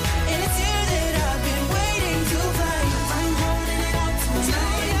shining, and it's you that I've been waiting to find. I'm holding it all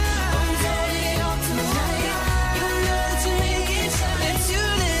tonight. I'm holding it all tonight. You know that you make it shine. It's you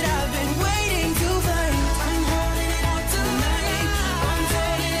that I've been waiting to find. I'm holding it all tonight. I'm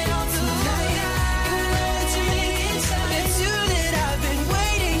holding it all tonight. You know that you make it shine. It's you that I've been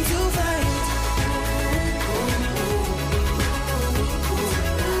waiting to find.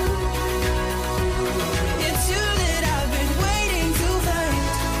 It's you that I've been waiting to find.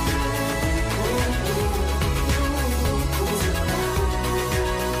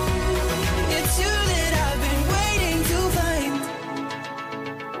 It's you that I've been waiting to find.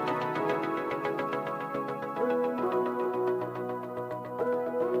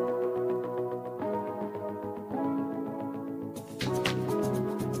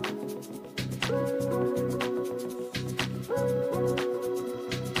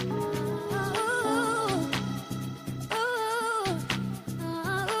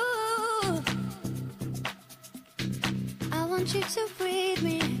 I want you to breathe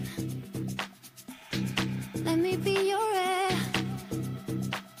me. Let me be your air.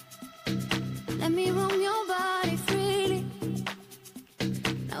 Let me roam your body freely.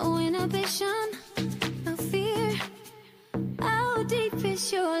 No inhibition, no fear. How deep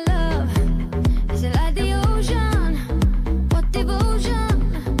is your love? Is it like the ocean? What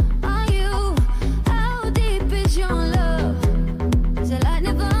devotion are you? How deep is your love? Is it like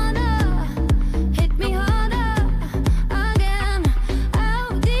Nirvana? Hit me harder again. How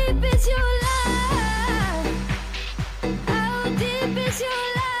deep is your love? How deep is your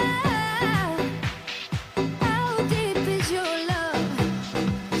love? How deep is your love?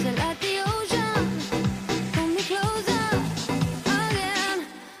 Is it like the ocean? Pull me closer again.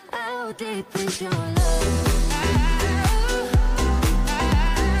 How deep is your love?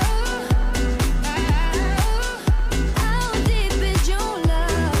 How deep is your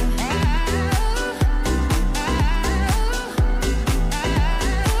love?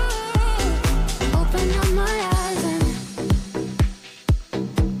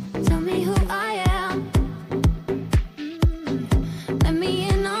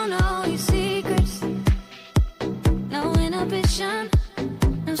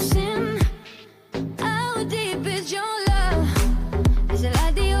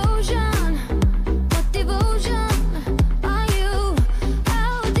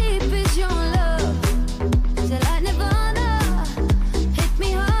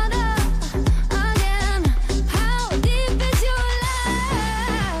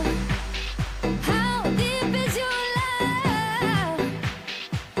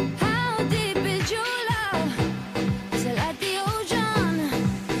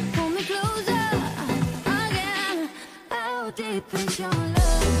 deep is your love?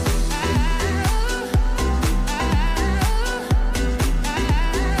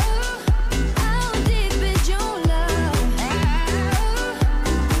 How deep is your love?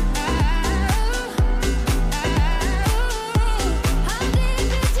 How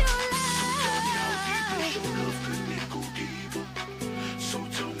deep is your love? So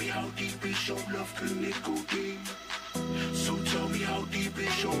tell me how deep is your love, can it go deep? So tell me how deep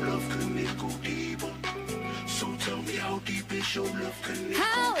is your love, can it go deeper? So tell me how deep is your love, can it go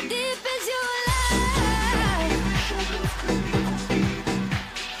How deep? deep is your love?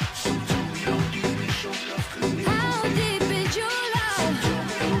 How deep is your love?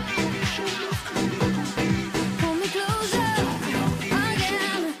 Pull me closer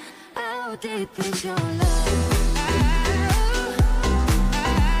again. How deep is your love?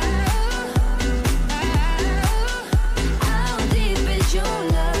 How deep is your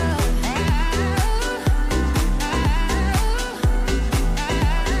love?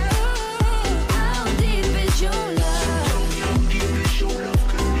 How deep is your love?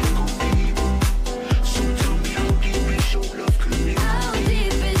 How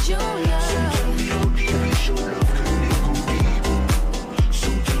deep is your love?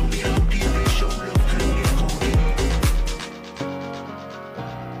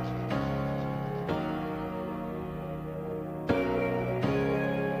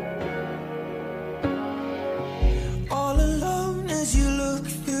 All alone as you look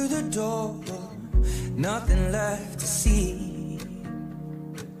through the door, nothing left to see.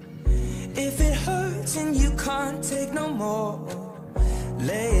 If it hurts and you can't take no more,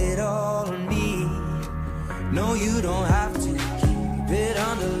 lay it all on me. No, you don't have to keep it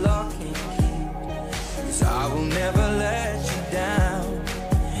under lock and key, 'cause I will never let you down.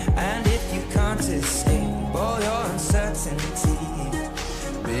 And if you can't escape all your uncertainty,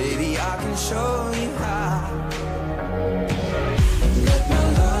 baby, I can show you how. Let my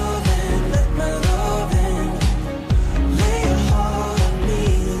love in, let my love in. Lay your heart on me.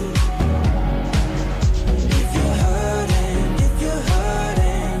 If you're hurting,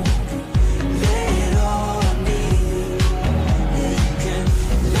 lay it all on me. Yeah, you can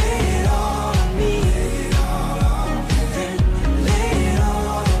lay it all on me. You can lay it all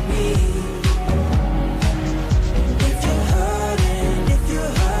on me. If you're hurting,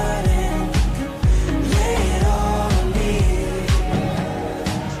 lay it all on me.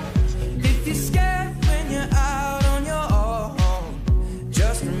 If you're scared when you're out on your own,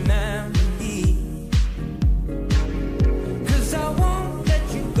 just remember me. 'Cause I won't let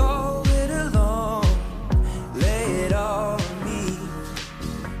you go it alone. Lay it all on me.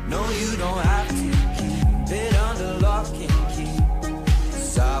 No, you don't have to keep it under lock and key,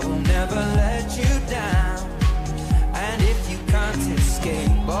 'cause I will never let you down. And if you can't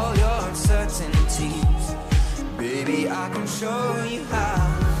escape all your uncertainties, baby, I can show you how.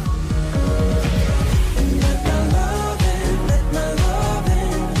 Let my love in, let my love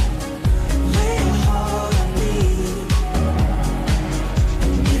in. Lay your heart on me.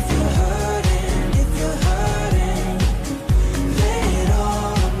 If you're hurting, lay it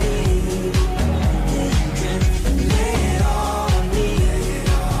all on me. Yeah, you can lay it all on me. You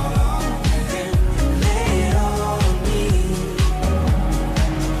can lay it all on me.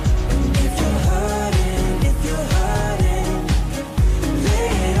 If you're hurting, lay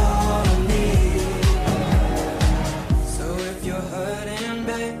it all on me. So if you're hurting,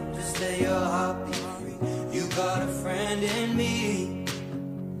 babe, just let your heart be free. You got a friend in me.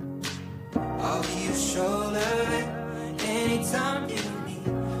 I'll be your shoulder anytime you need.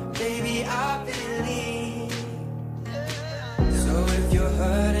 Baby, I believe. So if you're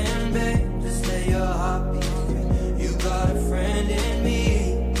hurting, babe, just let your heart be free. You got a friend in me.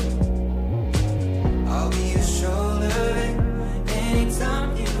 I'll be your shoulder anytime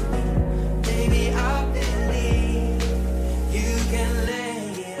you need. Baby, I believe you can lay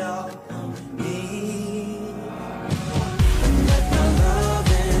it all on me. Let my love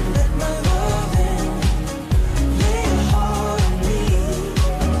in, let my love in. Lay your heart on me.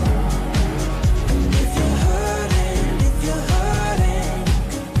 If you're hurting,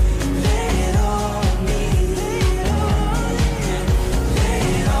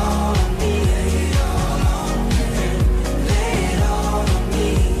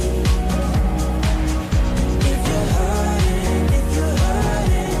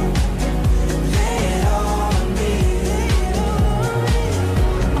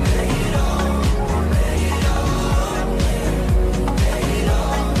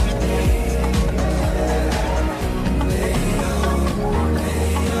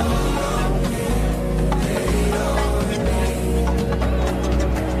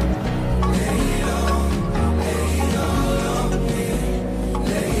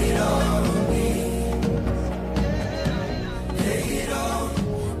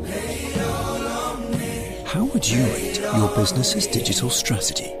 business's digital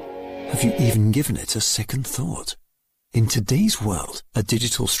strategy? Have you even given it a second thought? In today's world, a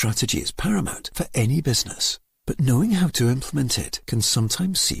digital strategy is paramount for any business, but knowing how to implement it can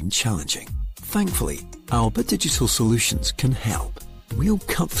sometimes seem challenging. Thankfully, Alba Digital Solutions can help. We'll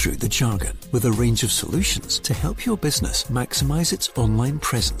cut through the jargon with a range of solutions to help your business maximize its online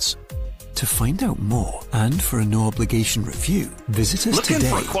presence. To find out more and for a no-obligation review, visit us Looking today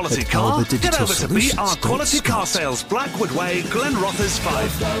for a quality at car? Get over to BR albadigitalsolutions.com. Quality Car Sales, Blackwood Way, Glenrothes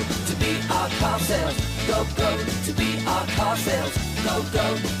 5. Go to BR Car Sales. Go to BR Car Sales. Go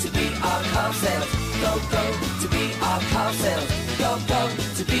to BR Car Sales. Go to BR Car Sales. Go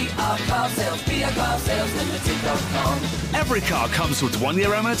to BR Car Sales. BR Car Sales Limited.com. Every car comes with 1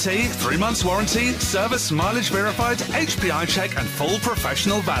 year MOT, 3 months warranty, service mileage verified, HPI check and full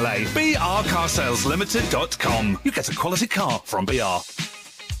professional valet. BR Car Sales Limited.com. You get a quality car from BR.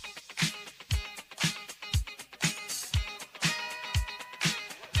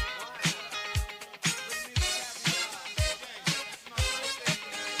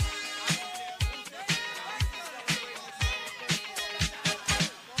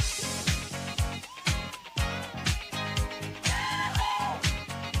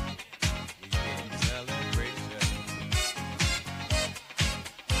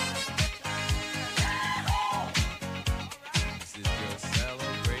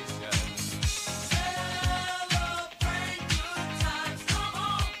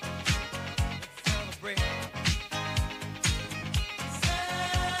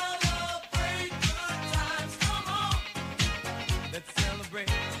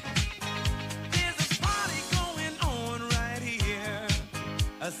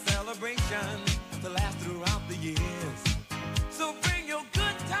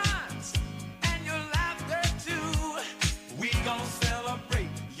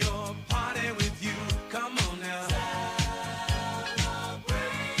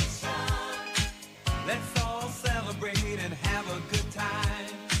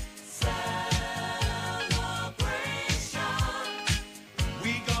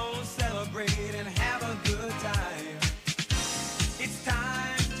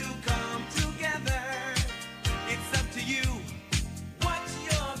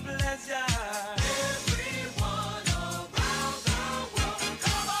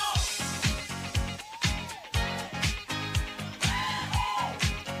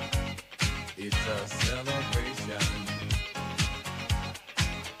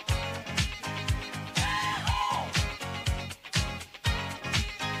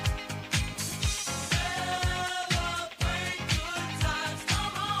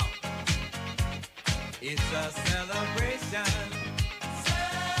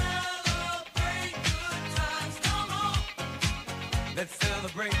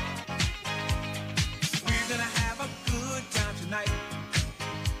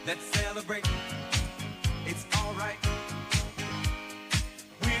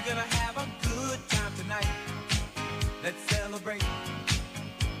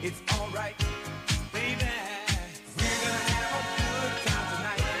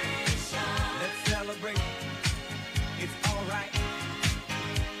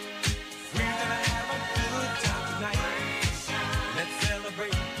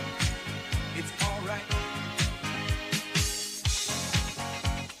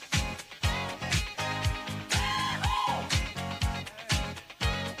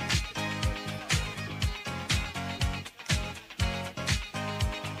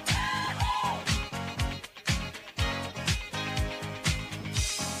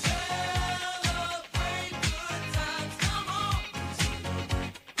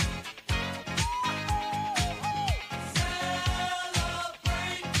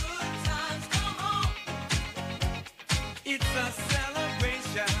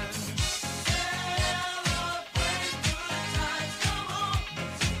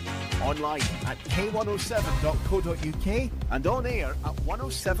 Online at k107.co.uk and on air at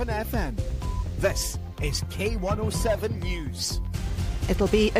 107 FM. This is K107 News. It'll be a